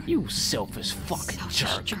used right. You selfish fucking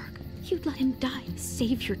jerk. You'd let him die to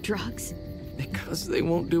save your drugs. Because they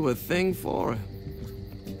won't do a thing for him.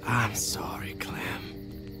 I'm sorry,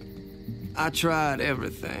 Clem. I tried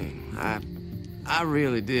everything. I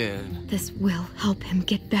really did. This will help him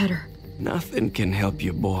get better. Nothing can help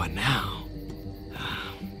your boy now.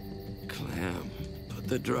 Clem, put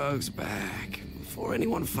the drugs back before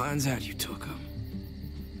anyone finds out you took them.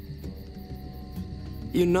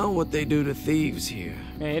 You know what they do to thieves here.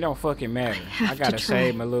 Man, it don't fucking matter. I gotta to try.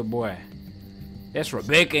 save my little boy. That's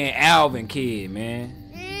Rebecca and Alvin kid, man.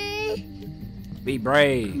 Be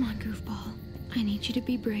brave. Come on, goofball. I need you to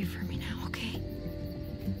be brave for me now, okay?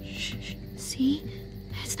 Shh, shh. See?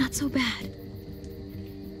 It's not so bad.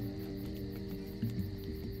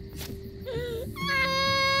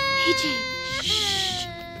 AJ, shh.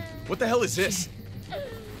 What the hell is this?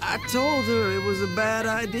 I told her it was a bad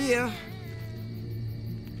idea.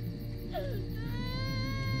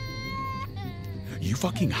 You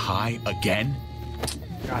fucking high again?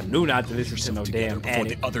 I knew not to listen to no damn before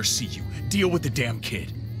addict. the others see you. Deal with the damn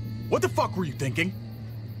kid. What the fuck were you thinking?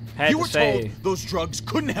 Had you to were save. told those drugs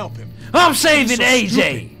couldn't help him. I'm saving So AJ.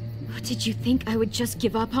 stupid. Did you think I would just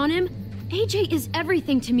give up on him? AJ is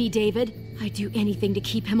everything to me, David. I'd do anything to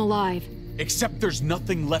keep him alive. Except there's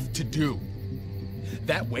nothing left to do.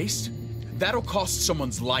 That waste, that'll cost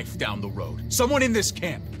someone's life down the road. Someone in this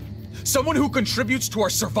camp. Someone who contributes to our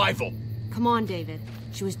survival. Come on, David.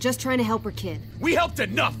 She was just trying to help her kid. We helped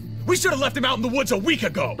enough. We should have left him out in the woods a week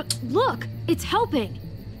ago. But look, it's helping.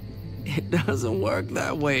 It doesn't work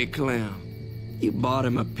that way, Clem. You bought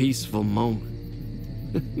him a peaceful moment.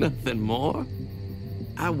 Nothing more.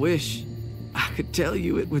 I wish I could tell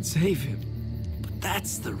you it would save him. But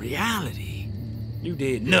that's the reality. You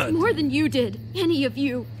did nothing. More than you did. Any of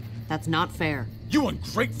you. That's not fair. You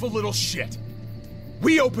ungrateful little shit.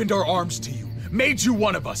 We opened our arms to you, made you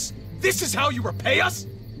one of us. This is how you repay us?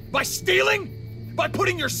 By stealing? By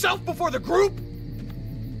putting yourself before the group?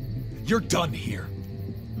 You're done here.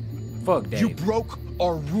 Fuck Dave. You broke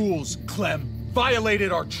our rules, Clem.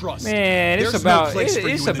 Violated our trust. Man, it's There's about no place for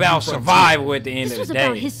you it's in the about New Frontier. survival at the end This of was the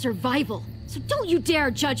about day. his survival. So don't you dare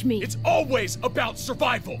judge me. It's always about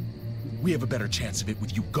survival. We have a better chance of it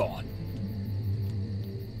with you gone.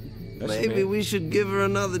 Maybe we should give her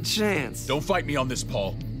another chance. Don't fight me on this,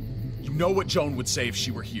 Paul. You know what Joan would say if she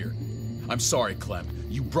were here. I'm sorry, Clem.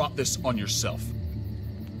 You brought this on yourself.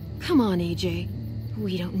 Come on, AJ.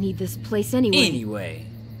 We don't need this place anyway. Anyway.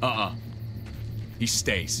 He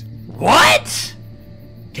stays. What?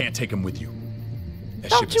 Can't take him with you.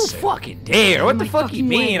 That Don't ship you is sailed. fucking dare. What the My fuck you fucking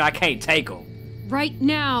mean way. I can't take him? Right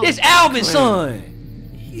now. It's Alvin's son.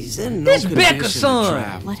 He's in no This condition Becca's to son.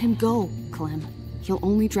 travel. Let him go, Clem. He'll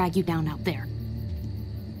only drag you down out there.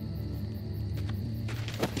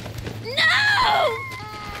 No!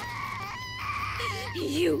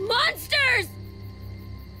 You monsters!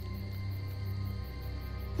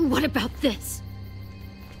 What about this?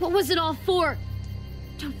 What was it all for?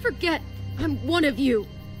 Don't forget, I'm one of you.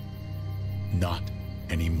 Not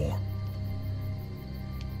anymore.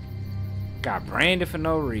 Got branded for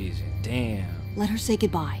no reason. Damn. Let her say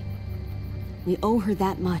goodbye. We owe her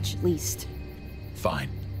that much, at least. Fine.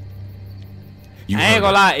 I ain't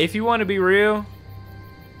gonna lie. If you want to be real,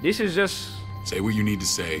 this is just... Say what you need to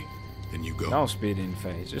say, then you go. Don't spit in the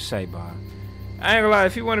face. Just say bye. I ain't gonna lie.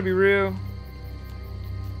 If you want to be real...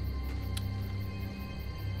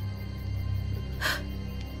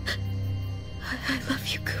 I love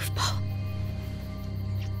you, goofball.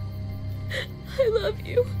 I love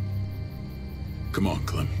you. Come on,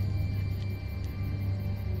 Clem.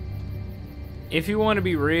 If you want to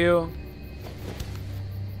be real...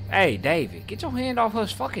 Hey, David, get your hand off her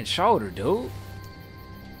fucking shoulder, dude.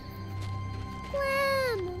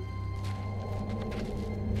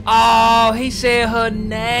 Oh, he said her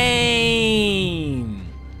name.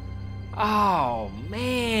 Oh,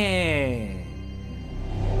 man.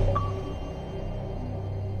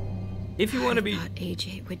 If you want to be... I thought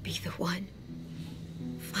AJ would be the one.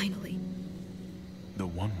 Finally. The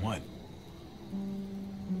one what?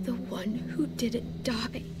 The one who didn't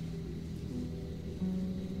die.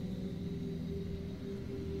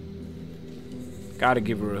 Gotta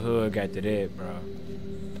give her a hug after that, bro.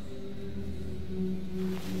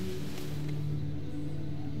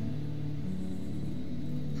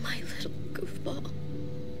 My little goofball.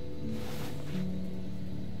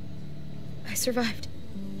 I survived.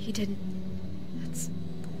 He didn't.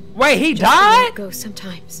 Wait, he Just the way died? it goes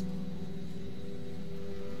sometimes.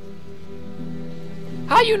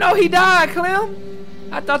 How you know he died, Clem?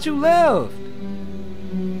 I thought you lived.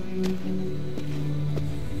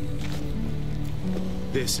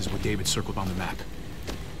 This is what David circled on the map.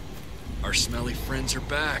 Our smelly friends are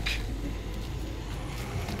back.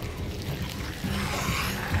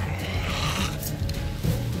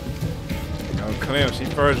 Oh, Clem,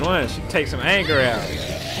 she's first one. She takes some anger out.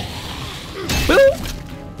 Boop.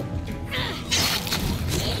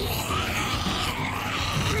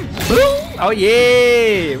 Boop. Oh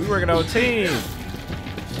yeah, we working on team.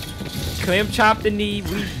 Clem chopped the knee,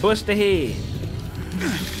 we bust the head.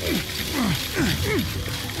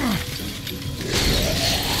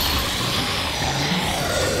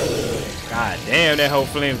 God damn, that whole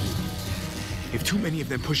flimsy. If too many of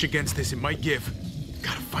them push against this, it might give.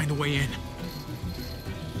 Gotta find a way in.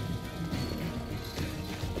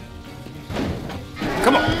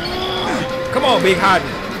 Come on. Come on, Big Hodge.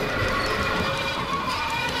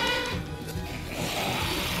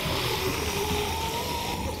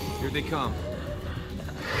 Here they come.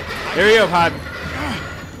 Hurry up, Hodge.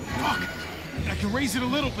 Fuck! I can raise it a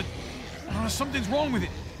little, but something's wrong with it.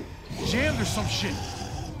 Jammed or some shit.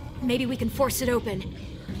 Maybe we can force it open.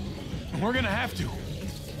 We're gonna have to.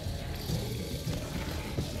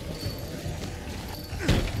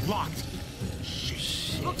 Locked.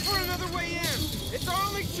 Look for another way in. It's our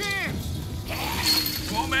only chance.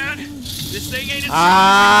 Come on, man. This thing ain't as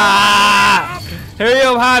Ah! Hurry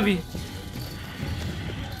up, Hobby.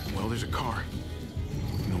 Well, there's a car.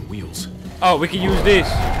 No wheels. Oh, we can use this.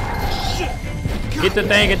 Get the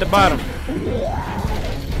thing at the bottom.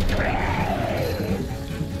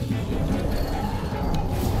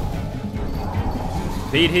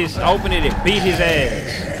 Beat his, open it and beat his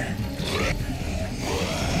ass.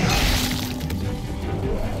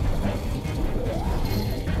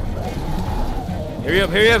 Hurry up,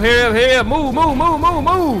 hurry up, hurry up, hurry up. Move, move, move, move,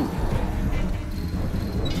 move.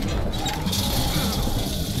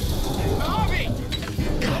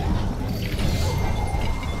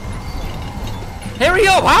 Hurry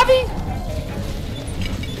up, Javi.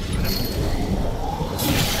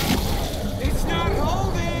 It's not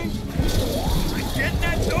holding. Get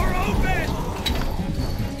that door open.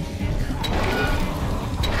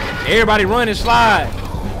 Everybody run and slide.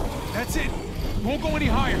 That's it. Won't go any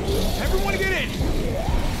higher. Everyone get in.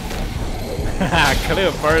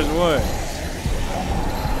 Cliff, first one.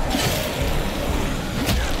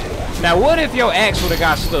 Now, what if your axe would have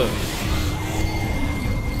got stuck?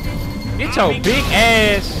 Get your big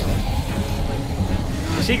ass.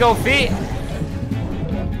 She gon' fit?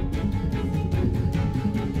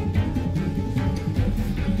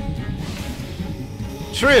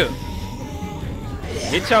 Trip.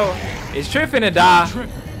 Get your. Is Trip finna die?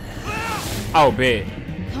 Oh, bet.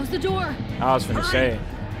 Close the door. I was finna say.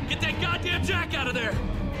 Get that goddamn jack out of there.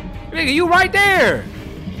 Nigga, you right there.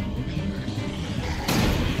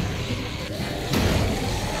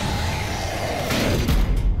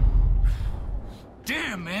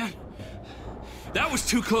 Damn, man. That was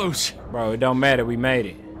too close. Bro, it don't matter. We made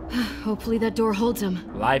it. Hopefully that door holds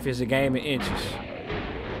him. Life is a game of inches.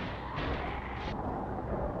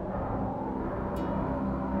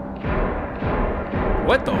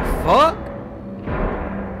 What the fuck?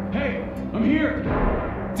 Hey, I'm here.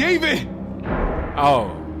 David!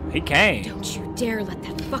 Oh, he came. Don't you dare let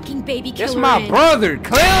that fucking baby killer That's my in. brother,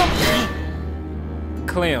 Clem.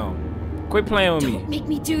 Clem, quit playing with me. Don't make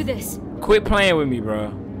me do this. Quit playing with me,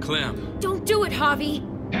 bro. Clem. Don't do it, Javi.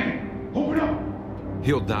 Open up.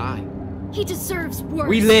 He'll die. He deserves worse.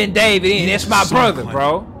 We letting David in. That's my brother,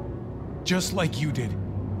 bro. Just like you did.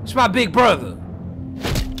 It's my big brother.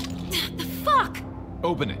 The fuck?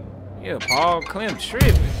 Open it. Yeah, Paul, Clem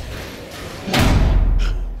tripping.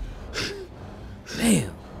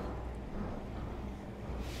 Damn.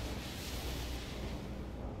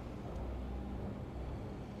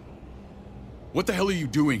 What the hell are you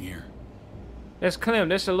doing here? That's Clem.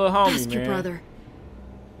 That's a little homie, Ask man. your brother.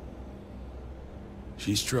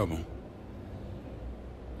 She's trouble.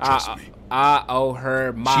 I owe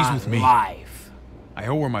her my She's with me. life. I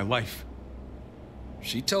owe her my life.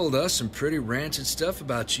 She told us some pretty rancid stuff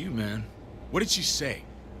about you, man. What did she say?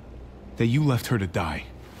 That you left her to die.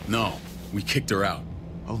 No, we kicked her out.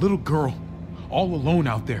 A little girl, all alone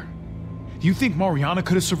out there. Do you think Mariana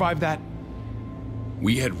could have survived that?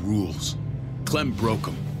 We had rules. Clem broke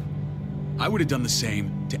them. I would have done the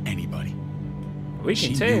same to anybody. We can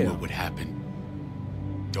She tell. knew what would happen.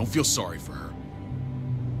 Don't feel sorry for her.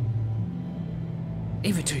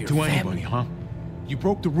 Even to your To family. anybody, huh? You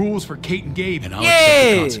broke the rules for Kate and Gabe. And I'll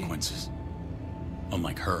accept the consequences.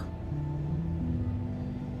 Unlike her.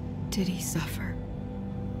 did he suffer?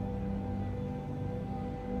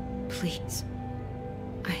 Please.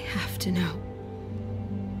 I have to know.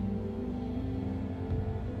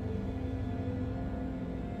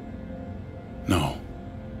 No.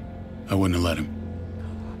 I wouldn't have let him.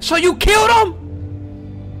 So you killed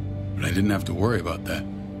him? But I didn't have to worry about that.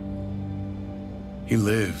 He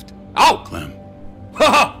lived. Oh! Clem.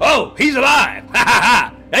 Oh, he's alive! Ha ha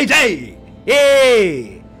ha! AJ!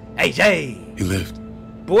 Yay! AJ! He lived.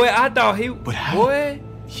 Boy, I thought he... But how? Boy?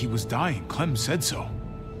 He was dying. Clem said so.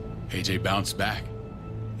 AJ bounced back.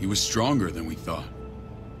 He was stronger than we thought.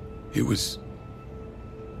 It was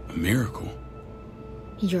a miracle.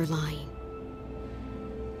 You're lying.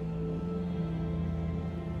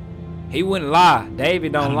 He wouldn't lie.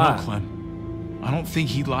 David don't lie. I don't know, Clem. I don't think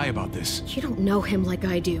he'd lie about this. You don't know him like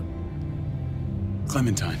I do.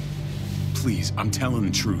 Clementine, please, I'm telling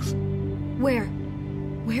the truth. Where?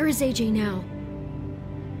 Where is AJ now?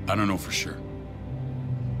 I don't know for sure.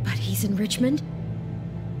 But he's in Richmond?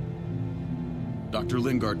 Dr.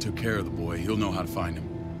 Lingard took care of the boy. He'll know how to find him.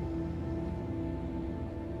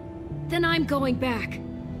 Then I'm going back.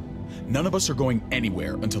 None of us are going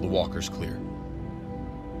anywhere until the walker's clear.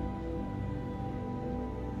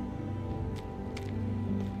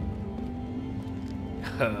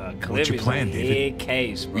 What's your plan, David?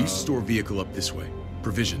 Case, bro. We store a vehicle up this way.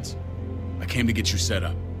 Provisions. I came to get you set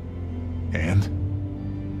up. And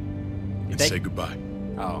say goodbye.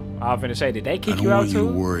 Oh, I was finna say, did they kick you out out too? I don't want you too?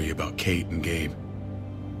 to worry about Kate and Gabe.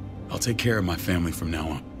 I'll take care of my family from now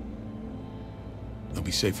on. They'll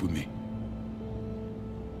be safe with me.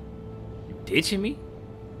 You ditching me?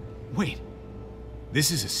 Wait.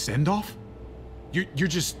 This is a send-off? You're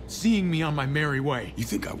just seeing me on my merry way. You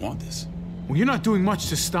think I want this? Well, you're not doing much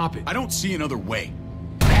to stop it. I don't see another way.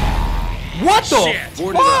 What the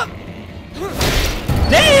fuck?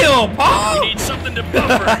 Damn, Paul! We need something to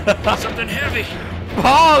buffer. Something heavy.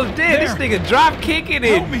 Paul, damn, this nigga drop kicking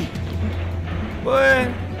it. Help me. What?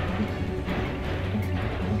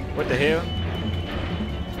 What the hell?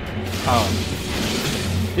 Oh.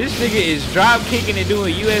 This nigga is drop kicking and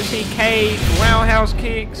doing UFC cage roundhouse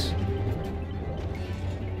kicks.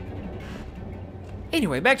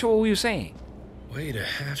 Anyway, back to what we were saying. Wait a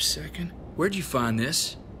half second. Where'd you find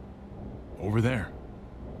this? Over there.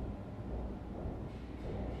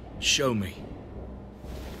 Show me.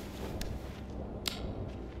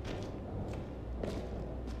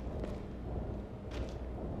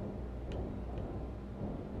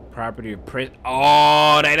 Property of Pres.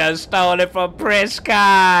 Oh, they done stole it from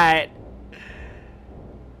Prescott.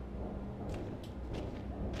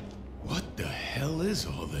 What the hell is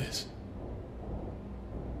all this?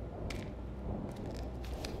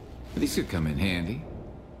 These could come in handy.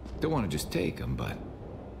 Don't want to just take them, but...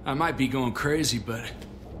 I might be going crazy, but...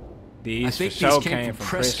 These I think these these came from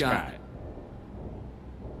Prescott.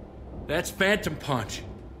 That's Phantom Punch.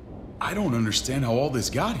 I don't understand how all this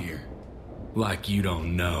got here. Like you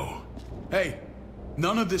don't know. Hey,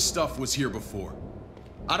 none of this stuff was here before.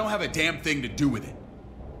 I don't have a damn thing to do with it.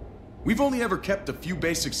 We've only ever kept a few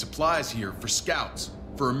basic supplies here for scouts,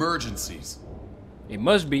 for emergencies. It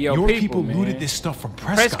must be your people, man. looted this stuff from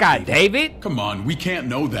Prescott. Prescott, David? Come on, we can't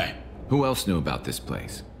know that. Who else knew about this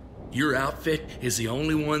place? Your outfit is the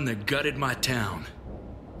only one that gutted my town.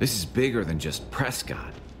 This is bigger than just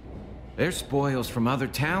Prescott. There's spoils from other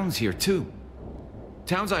towns here, too.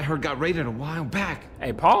 Towns I heard got raided a while back.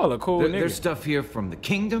 Hey, Paul, a cool nigga. There's stuff here from the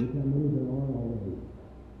kingdom.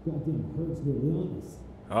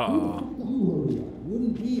 Uh-oh.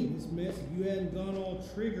 Wouldn't be in this mess if you hadn't gone all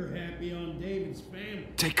trigger happy on David's family.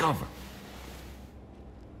 Take cover.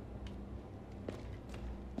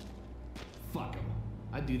 Fuck him.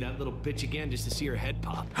 I'd do that little bitch again just to see her head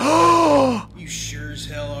pop. You sure as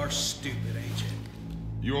hell are stupid, AJ.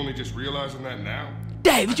 You only just realizing that now?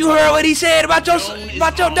 David, you heard what he said about your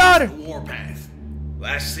daughter? The warpath.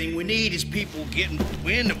 Last thing we need is people getting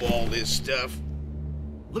wind of all this stuff.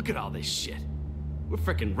 Look at all this shit. We're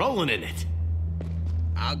frickin' rolling in it.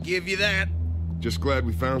 I'll give you that. Just glad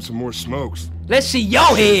we found some more smokes. Let's see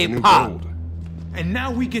your head pop. And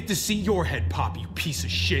now we get to see your head pop, you piece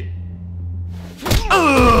of shit.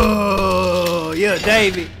 Oh, yeah,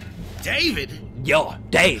 David. David? Yo,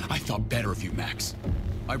 David. I thought better of you, Max.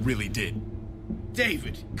 I really did.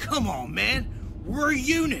 David, come on, man. We're a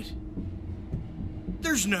unit.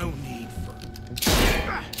 There's no need for...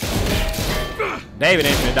 David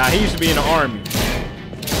ain't gonna die. He used to be in the army.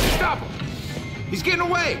 Stop him! He's getting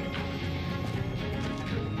away!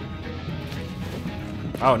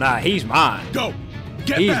 Oh, nah, he's mine. Go!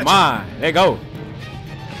 He's mine. There go.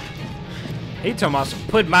 He talking about some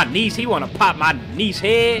put my niece. He wanna pop my niece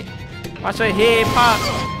head. Watch her head pop.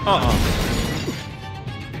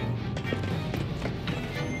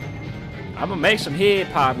 I'm gonna make some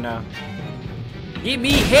head pop now. Give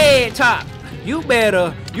me head top. You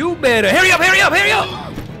better. Hurry up.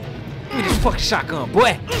 Give me this fucking shotgun,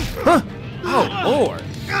 boy. Huh? Oh, Lord.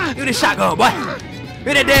 Give me this shotgun, boy. Give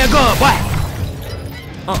me that damn gun, boy.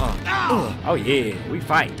 Oh, yeah. We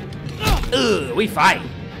fight. We fight.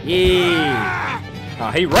 Yeah. Oh,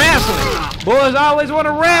 he wrestling. Boys always want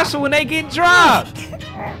to wrestle when they get dropped.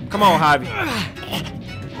 Come on, Javi.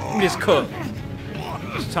 Give me this cup.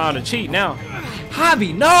 It's time to cheat now.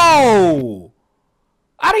 Javi, no!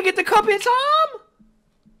 I didn't get the cup in time?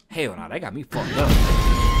 Hell no, they got me fucked up.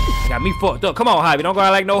 Come on, Javi. Don't go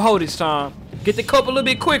out like no hoe this time. Get the cup a little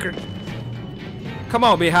bit quicker. Come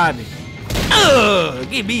on, big Javi.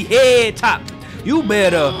 Give me head top. You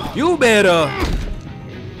better.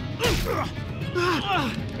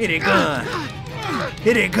 Hit it gun.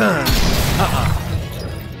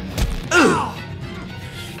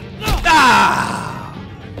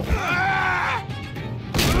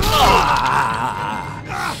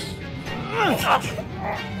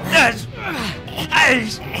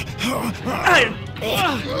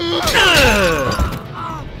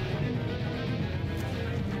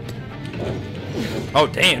 Oh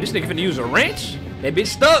damn, this nigga finna use a wrench? That bitch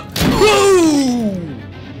stuck. Woo!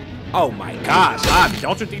 Oh my gosh,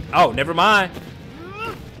 don't you think? Oh, never mind.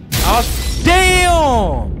 Oh,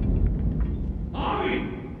 damn!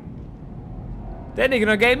 That nigga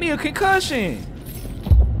done gave me a concussion.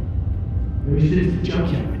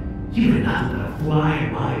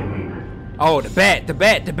 Oh, the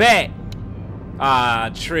bat. Ah,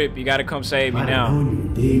 Trip, you gotta come save me now.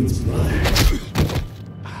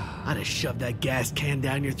 I'd have shoved that gas can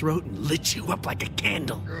down your throat and lit you up like a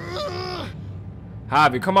candle.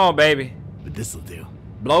 Javi, come on, baby. But this'll do.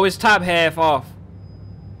 Blow his top half off.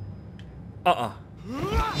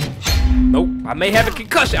 Nope, I may have a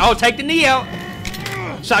concussion. Oh, take the knee out.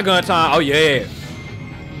 Shotgun time. Oh, yeah.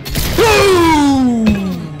 Woo!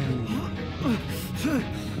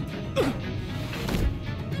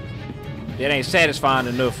 That ain't satisfying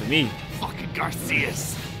enough for me. Fucking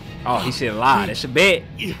Garcias. Oh, he said a lie. That's a bet.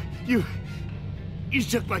 You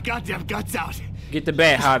shook my goddamn guts out. Get the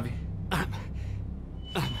bat, Javi.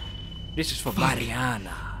 This is for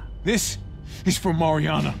Mariana. This is for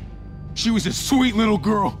Mariana. She was a sweet little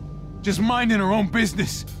girl, just minding her own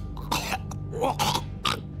business.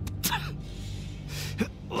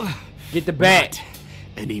 Get the bat.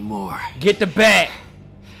 Not anymore. Get the bat.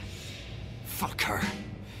 Fuck her.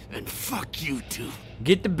 And fuck you too.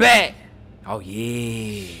 Get the bat. Oh,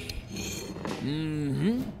 yeah.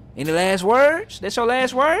 Any last words? That's your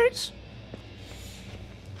last words?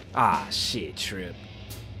 Ah, shit, Trip.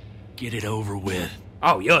 Get it over with.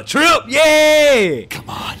 Oh, yo, Trip, yeah! Come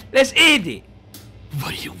on. Let's end it.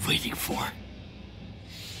 What are you waiting for?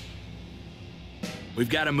 We've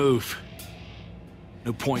got to move.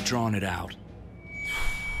 No point drawing it out.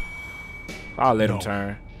 I'll let him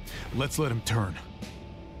turn. Let's let him turn.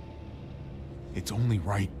 It's only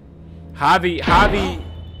right. Javi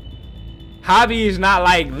is not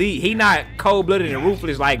like Lee. He not cold-blooded and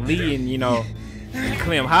ruthless like Lee and, and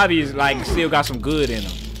Clem. Javi is like still got some good in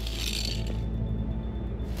him.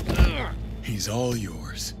 He's all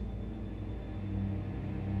yours.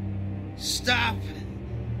 Stop.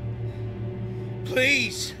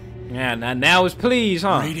 Please. Yeah, now it's please,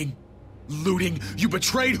 huh? Raiding, looting, you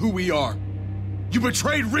betrayed who we are. You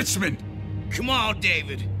betrayed Richmond. Come on,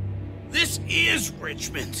 David. This is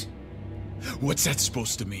Richmond. What's that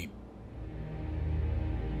supposed to mean?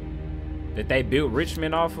 That they built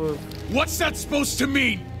Richmond off of? What's that supposed to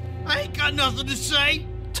mean? I ain't got nothing to say.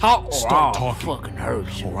 Talk. Start talking. Fucking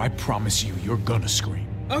hurts. Or I promise you're gonna scream.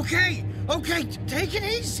 Okay, take it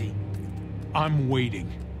easy. I'm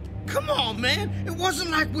waiting. Come on, man. It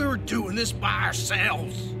wasn't like we were doing this by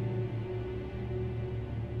ourselves.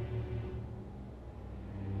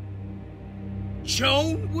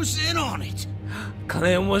 Joan was in on it.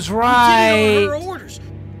 Clem was right. We did it on her orders.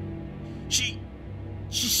 She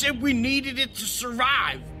said we needed it to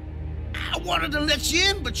survive. I wanted to let you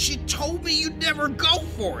in, but she told me you'd never go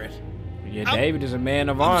for it. Yeah, David is a man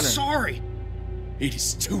of honor. I'm sorry. It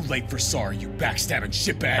is too late for sorry, you backstabbing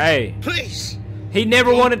shitbag. Hey. Please. He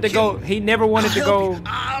never wanted to go. He never wanted to go.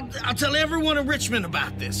 I'll tell everyone in Richmond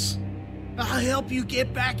about this. I'll help you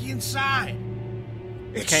get back inside.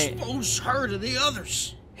 Expose her to the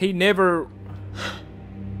others. He never.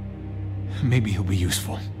 Maybe he'll be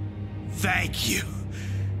useful. Thank you.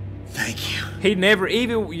 He never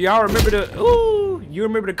even. Y'all remember the? Ooh, you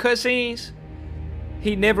remember the cutscenes?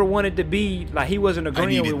 He never wanted to be like he wasn't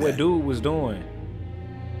agreeing with what dude was doing.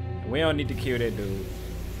 We don't need to kill that dude.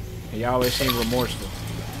 He always seemed remorseful.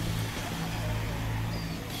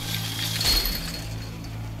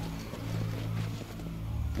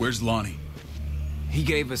 Where's Lonnie? He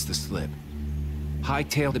gave us the slip.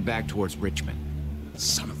 Hightailed it back towards Richmond.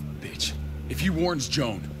 Son of a bitch. If he warns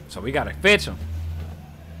Joan... So we gotta fetch him.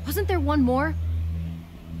 Wasn't there one more?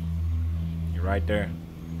 You're right there.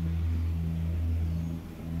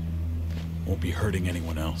 Won't be hurting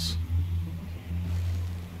anyone else.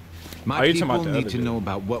 My people need to know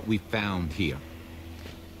about what we found here.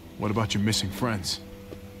 What about your missing friends?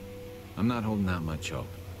 I'm not holding out much hope.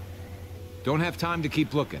 Don't have time to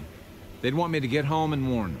keep looking. They'd want me to get home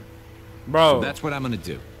and warn them. Bro. So that's what I'm gonna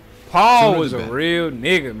do. Paul was a real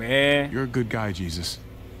nigga, man. You're a good guy, Jesus.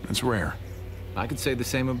 That's rare. I could say the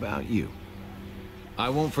same about you. I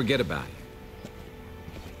won't forget about you.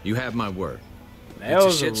 You have my word. That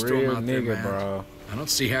was a real nigga, bro. I don't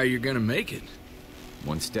see how you're gonna make it.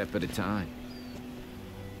 One step at a time.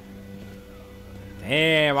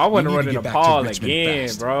 Damn, I wouldn't run into Paul again,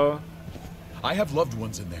 bro. I have loved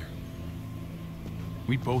ones in there.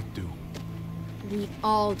 We both do. We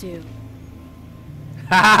all do.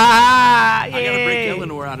 I gotta break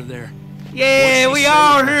Eleanor out of there. Yeah, we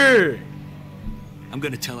all here. I'm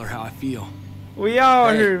gonna tell her how I feel. We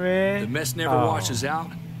all here, man. The mess never washes out.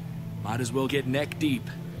 Might as well get neck deep.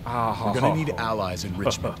 We're gonna need allies in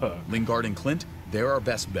Richmond. Lingard and Clint, they're our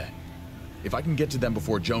best bet. If I can get to them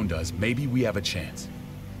before Joan does, maybe we have a chance.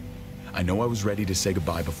 I know I was ready to say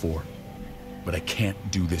goodbye before, but I can't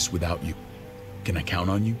do this without you. Can I count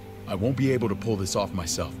on you? I won't be able to pull this off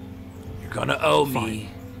myself. You're gonna owe me.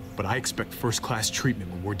 But I expect first-class treatment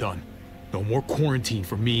when we're done. No more quarantine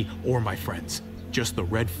for me or my friends. Just the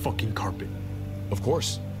red fucking carpet. Of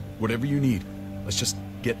course. Whatever you need. Let's just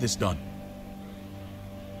get this done.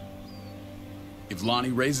 If Lonnie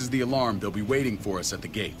raises the alarm, they'll be waiting for us at the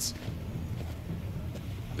gates.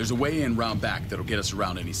 There's a way in round back that'll get us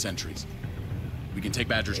around any sentries. We can take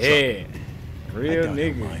Badger's truck. Yeah. Real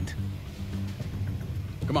nigga.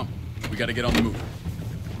 Come on. We gotta get on the move.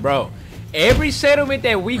 Bro, every settlement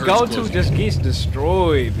that we go to just gets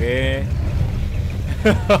destroyed, man.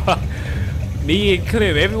 Me and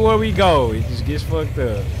Cliff, everywhere we go, it just gets fucked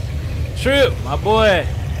up. Trip, my boy.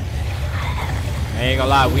 I ain't gonna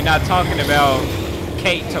lie, we not talking about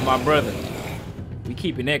Kate to my brother. We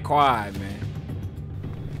keeping that quiet, man.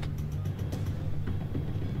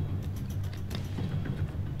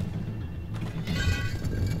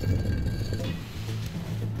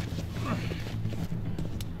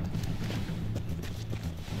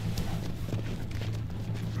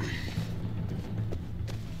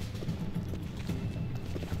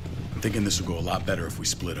 I'm thinking this will go a lot better if we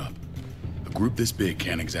split up. A group this big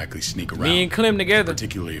can't exactly sneak around. Me and Clem together.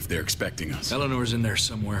 Particularly if they're expecting us. Eleanor's in there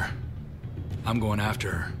somewhere. I'm going after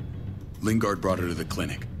her. Lingard brought her to the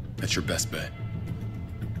clinic. That's your best bet.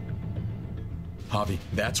 Javi,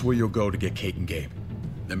 that's where you'll go to get Kate and Gabe.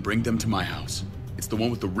 Then bring them to my house. It's the one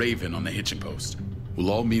with the Raven on the hitching post. We'll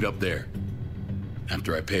all meet up there.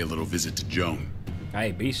 After I pay a little visit to Joan.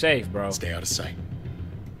 Hey, be safe, bro. Stay out of sight.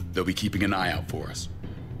 They'll be keeping an eye out for us.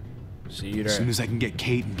 See you there. As soon as I can get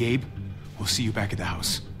Kate and Gabe, we'll see you back at the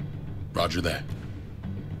house. Roger that.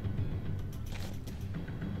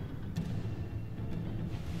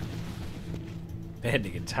 That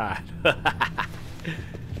nigga tired.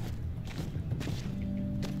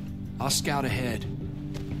 I'll scout ahead.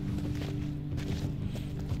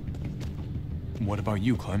 What about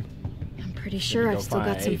you, Clem? I'm pretty sure I've still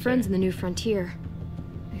got some friends in the New Frontier.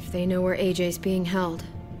 If they know where AJ's being held,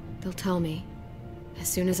 they'll tell me. As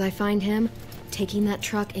soon as I find him, taking that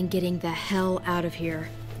truck and getting the hell out of here.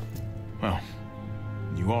 Well,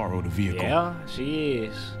 you are owed a vehicle. Yeah, she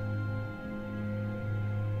is.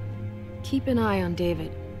 Keep an eye on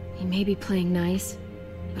David. He may be playing nice,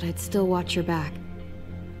 but I'd still watch your back.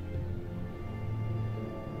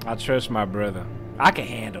 I trust my brother. I can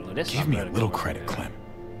handle it. Give me a little credit, Clem.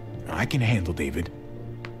 I can handle David.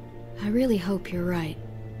 I really hope you're right.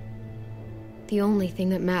 The only thing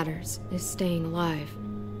that matters is staying alive.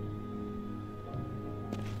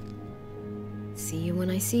 See you when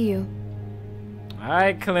I see you.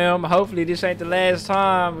 Alright, Clem. Hopefully this ain't the last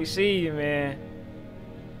time we see you, man.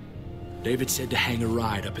 David said to hang a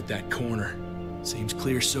ride up at that corner. Seems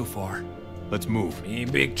clear so far. Let's move. Me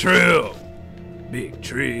and Big Trill. Big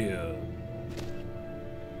Trill.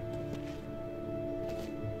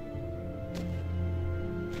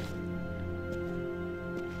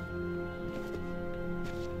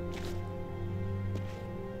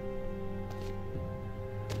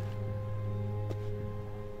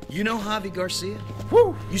 You know Javi Garcia?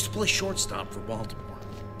 Woo! Used to play shortstop for Baltimore.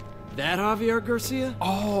 That Javier Garcia?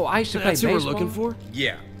 Oh, I used to play That's who we're baseball. looking for?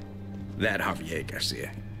 Yeah, that Javier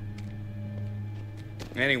Garcia.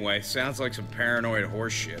 Anyway, sounds like some paranoid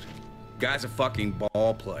horse shit. Guy's a fucking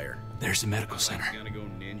ball player. There's the medical center. He's gonna go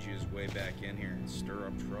ninja his way back in here and stir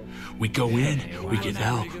up trouble. We go in, we get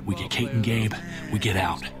Al, we get Kate and Gabe, we get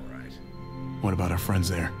out. What about our friends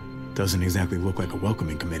there? Doesn't exactly look like a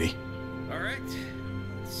welcoming committee. All right,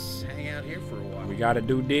 let's hang out here for a while. We gotta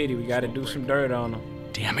do Diddy. We gotta do some dirt on him.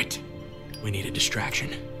 Damn it. We need a distraction.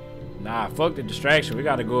 Nah, fuck the distraction. We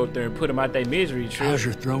gotta go up there and put them out their misery trip. How's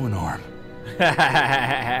your throwing arm?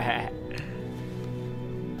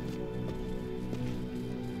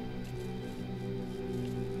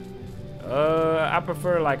 I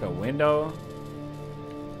prefer like a window.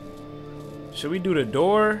 Should we do the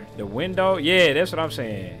door? The window? Yeah, that's what I'm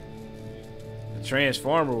saying. The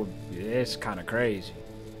transformer, it's kind of crazy.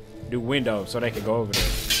 Do window so they can go over there.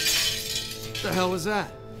 What the hell was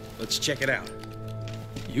that? Let's check it out.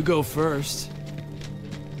 You go first.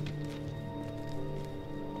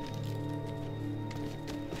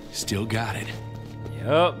 Still got it.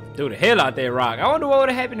 Yup, threw the hell out that rock. I wonder what would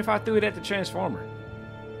have happened if I threw it at the transformer.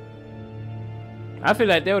 I feel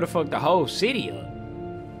like they would have fucked the whole city up.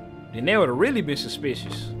 Then they would have really been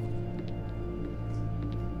suspicious.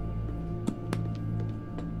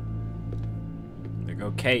 There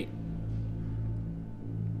go Kate.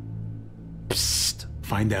 Psst.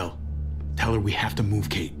 Find Elle. Tell her we have to move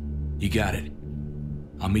Kate. You got it.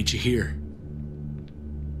 I'll meet you here.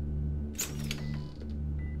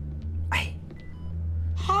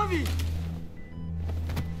 Javi!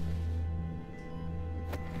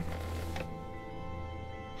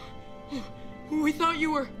 We thought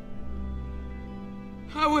you were...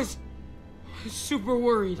 I was super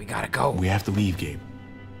worried. We gotta go. We have to leave, Gabe.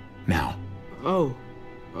 Now. Oh,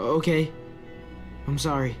 okay. I'm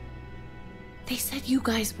sorry. They said you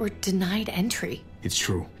guys were denied entry. It's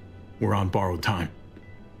true. We're on borrowed time.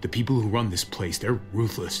 The people who run this place, they're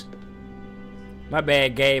ruthless. My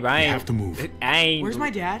bad, Gabe. I ain't... have to move. I ain't... Where's my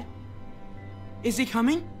dad? Is he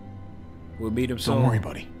coming? We'll meet him soon. Don't worry,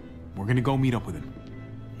 buddy. We're gonna go meet up with him.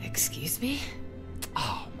 Excuse me?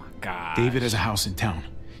 Oh my God. David has a house in town.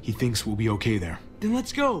 He thinks we'll be okay there. Then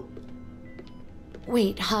let's go.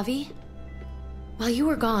 Wait, Javi? While you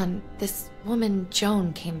were gone, this woman,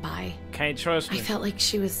 Joan, came by. Can't trust me. I felt like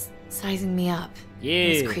she was sizing me up. Yeah.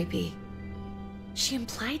 It was creepy. She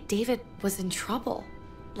implied David was in trouble.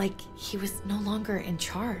 Like he was no longer in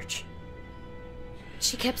charge.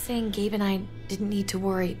 She kept saying Gabe and I didn't need to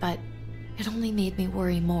worry, but it only made me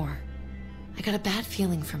worry more. I got a bad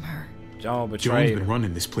feeling from her. Joan's been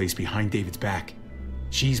running this place behind David's back.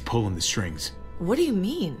 She's pulling the strings. What do you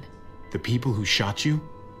mean? The people who shot you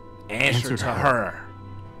answered to her.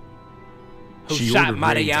 Who she shot ordered raids on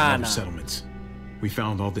other Mariana. settlements. We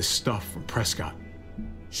found all this stuff from Prescott.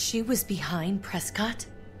 She was behind Prescott?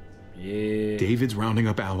 Yeah. David's rounding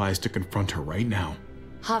up allies to confront her right now.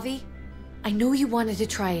 Javi, I know you wanted to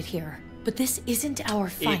try it here, but this isn't our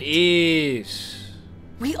fight. It is.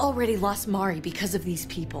 We already lost Mari because of these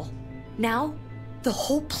people. Now, the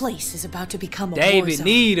whole place is about to become a war David zone.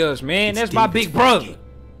 need us, man. That's my David's big brother. fight,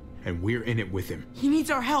 and we're in it with him. He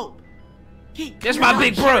needs our help. Kate, That's You're my not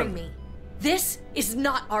big hearing brother. me. This is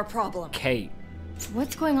not our problem. Kate.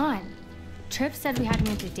 What's going on? Tripp said we had to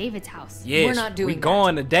move to David's house. Yes, We're not doing we that.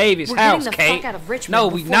 going to David's We're house, getting the Kate. fuck out of Richmond No,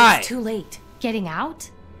 we before not. It's too late. Getting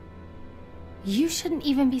out? You shouldn't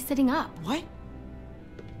even be sitting up. What?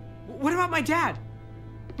 What about my dad?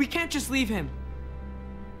 We can't just leave him.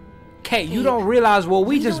 Kate, you don't realize what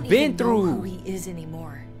we just don't been even know through. who he is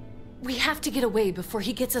anymore. We have to get away before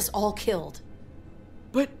he gets us all killed.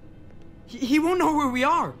 But he won't know where we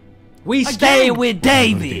are. We Again. staying with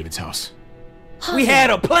David. David's house. We had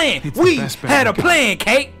a plan. It's the We best bet had a we got. plan,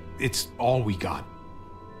 Kate. It's all we got.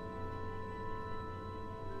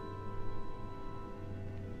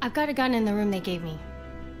 I've got a gun in the room they gave me.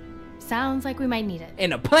 Sounds like we might need it.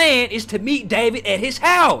 And the plan is to meet David at his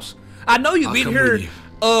house. I know you've I'll been come here with you.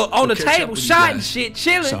 on the We'll catch up table, with you shot and guys. shit,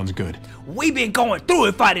 chilling. Sounds good. We been going through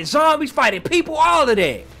it, fighting zombies, fighting people, all of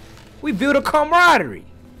that. We built a camaraderie.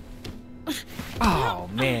 Oh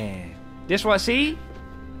man, this what? See,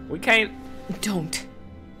 we can't. Don't.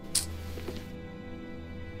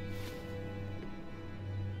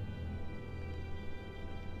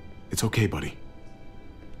 It's okay, buddy.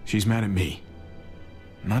 She's mad at me.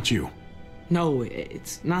 Not you. No,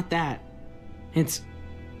 it's not that. It's...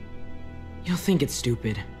 You'll think it's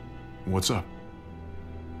stupid. What's up?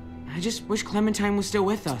 I just wish Clementine was still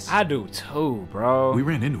with us. I do too, bro. We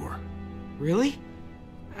ran into her. Really?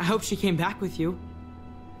 I hope she came back with you.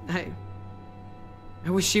 I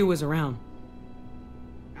wish she was around.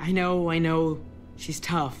 I know. She's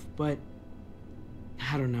tough, but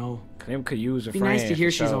I don't know. Clem could use a Be friend. nice to hear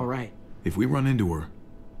for she's sure. all right. If we run into her,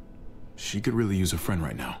 she could really use a friend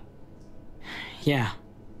right now. Yeah.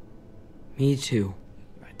 Me too.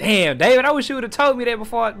 Damn, David, I wish you would have told me that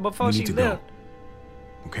before We she need to go. left.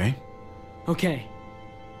 Okay? Okay.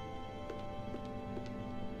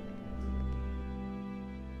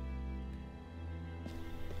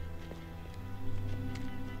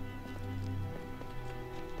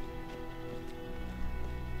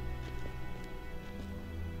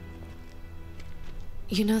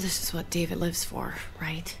 You know this is what David lives for,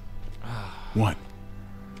 right? What?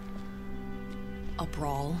 A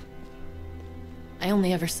brawl. I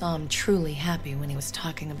only ever saw him truly happy when he was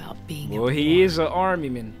talking about being Well, at he war. is an army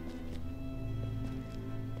man.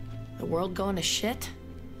 The world going to shit?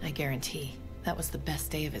 I guarantee. That was the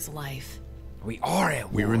best day of his life. We are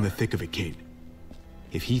at war. We're in the thick of it, Kate.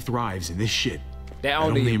 If he thrives in this shit, That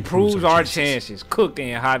only improves our chances.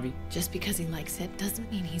 Cooking, hobby. Just because he likes it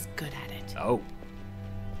doesn't mean he's good at it. Oh.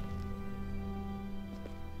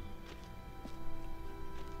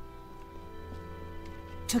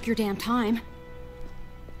 Took your damn time.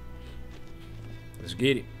 Let's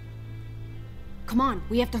get it. Come on,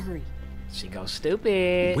 we have to hurry. She goes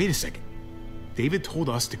stupid. Wait a second. David told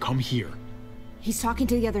us to come here. He's talking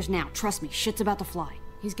to the others now. Trust me, shit's about to fly.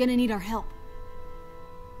 He's gonna need our help.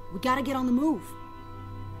 We gotta get on the move.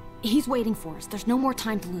 He's waiting for us. There's no more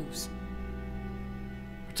time to lose.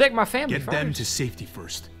 Protect my family Get first. them to safety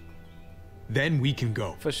first. Then we can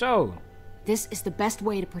go. For sure. This is the best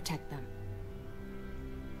way to protect them.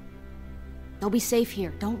 They'll be safe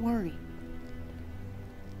here. Don't worry.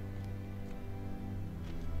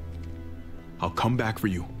 I'll come back for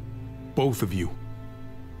you. Both of you.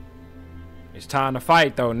 It's time to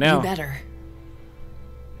fight, though, now. You better.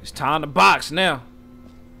 It's time to box now.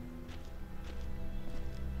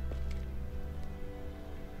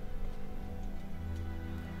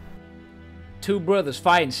 Two brothers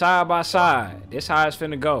fighting side by side. This how it's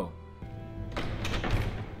finna go.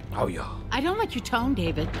 Oh, yeah. I don't like your tone,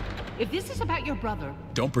 David. If this is about your brother...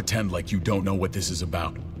 Don't pretend like you don't know what this is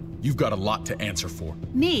about. You've got a lot to answer for.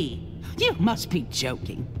 Me? You must be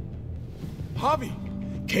joking. Javi,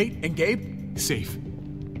 Kate and Gabe, safe.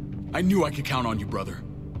 I knew I could count on you, brother.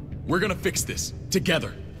 We're gonna fix this,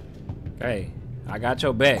 together. Hey, I got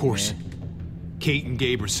your back, Of course. man. Kate and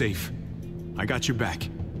Gabe are safe. I got your back.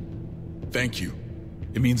 Thank you.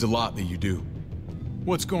 It means a lot that you do.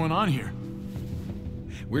 What's going on here?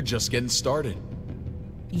 We're just getting started.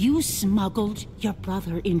 You smuggled your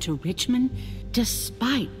brother into Richmond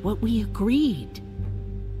despite what we agreed.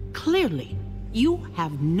 Clearly, you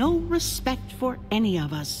have no respect for any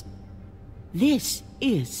of us. This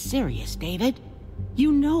is serious, David.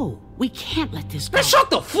 You know we can't let this go. Man, shut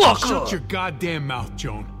the fuck Shut up! your goddamn mouth,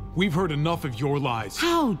 Joan. We've heard enough of your lies.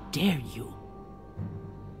 How dare you?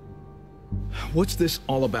 What's this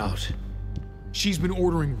all about? She's been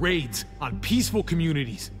ordering raids on peaceful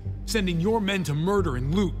communities, sending your men to murder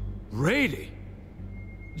and loot. Raiding?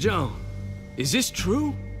 Joan, is this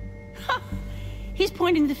true? He's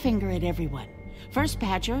pointing the finger at everyone. First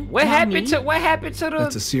Badger. What now happened me. to the?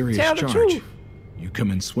 That's a serious tell the charge. truth. You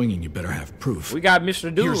come in swinging, you better have proof. We got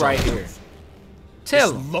Mr. Dude Here's right our here. proof.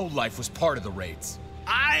 Tell This him. lowlife was part of the raids.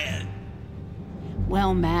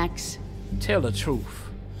 Well, Max, Tell the truth.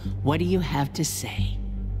 what do you have to say?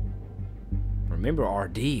 Remember our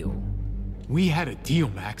deal. We had a deal,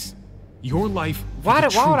 Max. Your life. Why the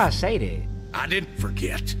would I truth. say that? I didn't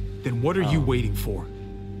forget. Then what are you waiting for?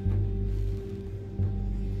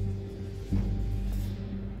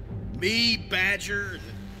 Me, Badger,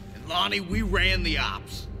 and Lonnie, we ran the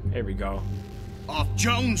ops. There we go. Off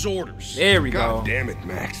Jones' orders. There we God go. damn it,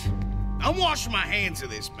 Max. I'm washing my hands of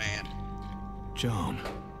this, man. Joan,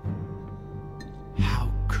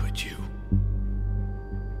 how could you?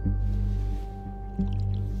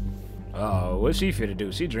 Uh-oh, what's she finna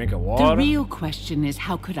do? She drinking The water? real question is,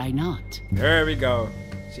 how could I not? There we go.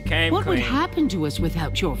 She came What clean. would happen to us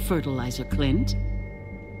without your fertilizer, Clint?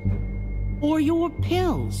 Or your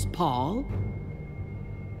pills, Paul?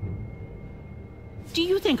 Do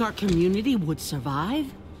you think our community would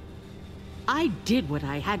survive? I did what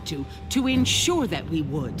I had to ensure that we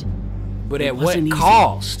would. But It at what wasn't easy.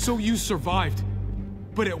 cost? So you survived.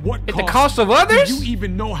 But at what At cost? the cost of others? Do you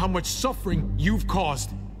even know how much suffering you've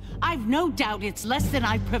caused? I've no doubt it's less than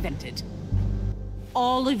I've prevented.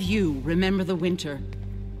 All of you remember the winter.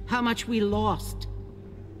 How much we lost.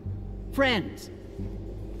 Friends.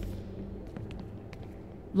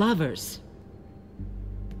 Lovers.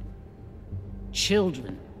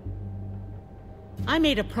 Children. I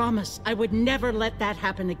made a promise I would never let that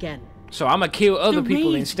happen again. So I'm gonna kill other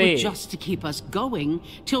people raids instead. Were just to keep us going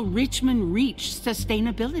till Richmond reached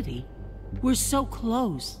sustainability. We're so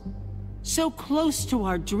close to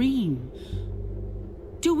our dream.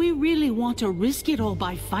 Do we really want to risk it all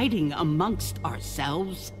by fighting amongst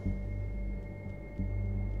ourselves?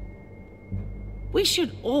 We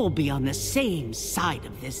should all be on the same side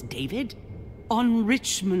of this, David. On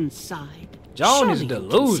Richmond's side. Joan is Surely you can see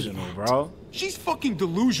delusional, that. bro. She's fucking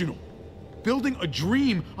delusional. Building a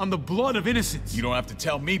dream on the blood of innocents. You don't have to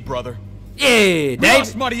tell me, brother. Yeah, We Dave.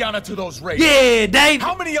 lost Mariana to those raids. Yeah, Dave.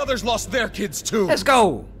 How many others lost their kids too? Let's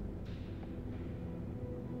go.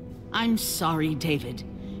 I'm sorry, David.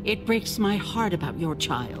 It breaks my heart about your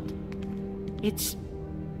child. It's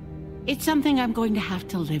something I'm going to have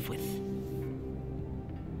to live with.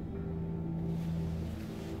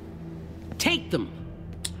 Take them.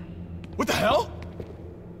 What the hell?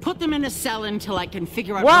 Put them in a cell until I can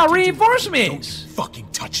figure out Wow, what to do. reinforcements. Don't fucking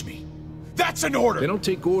touch me. That's an order. They don't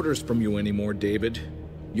take orders from you anymore, David.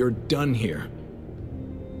 You're done here.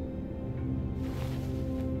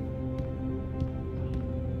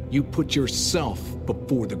 You put yourself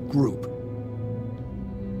before the group.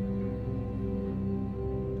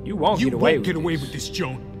 You won't get away with this,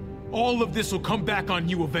 Joan. All of this will come back on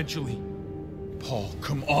you eventually. Paul,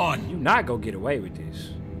 come on. You not gonna get away with this.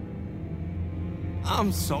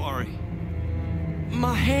 I'm sorry.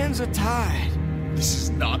 My hands are tied. This is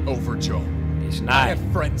not over, Joe. It's I not.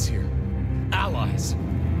 have friends here. Allies.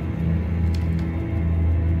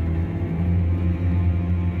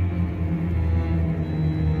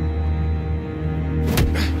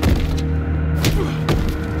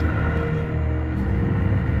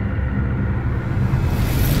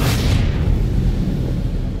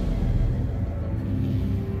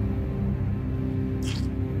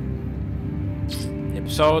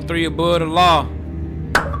 Episode 3 Above the Law.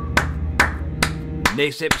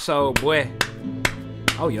 Next episode, boy.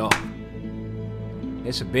 Oh, y'all.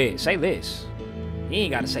 It's a bit. Say this. He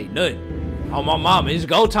ain't gotta say nothing. Oh, my mama. It's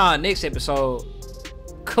go time next episode.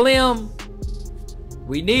 Clem,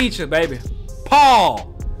 we need you, baby.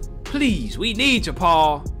 Paul, please, we need you,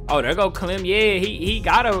 Paul. Oh, there go Clem. Yeah, he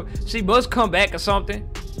gotta. She must come back or something.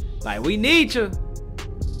 Like, we need you.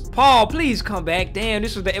 Paul, please come back. Damn,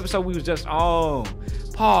 this was the episode we was just on.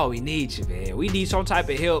 Paul, we need you, man. We need some type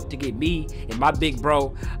of help to get me and my big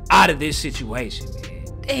bro out of this situation, man.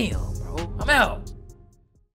 Damn, bro. I'm out.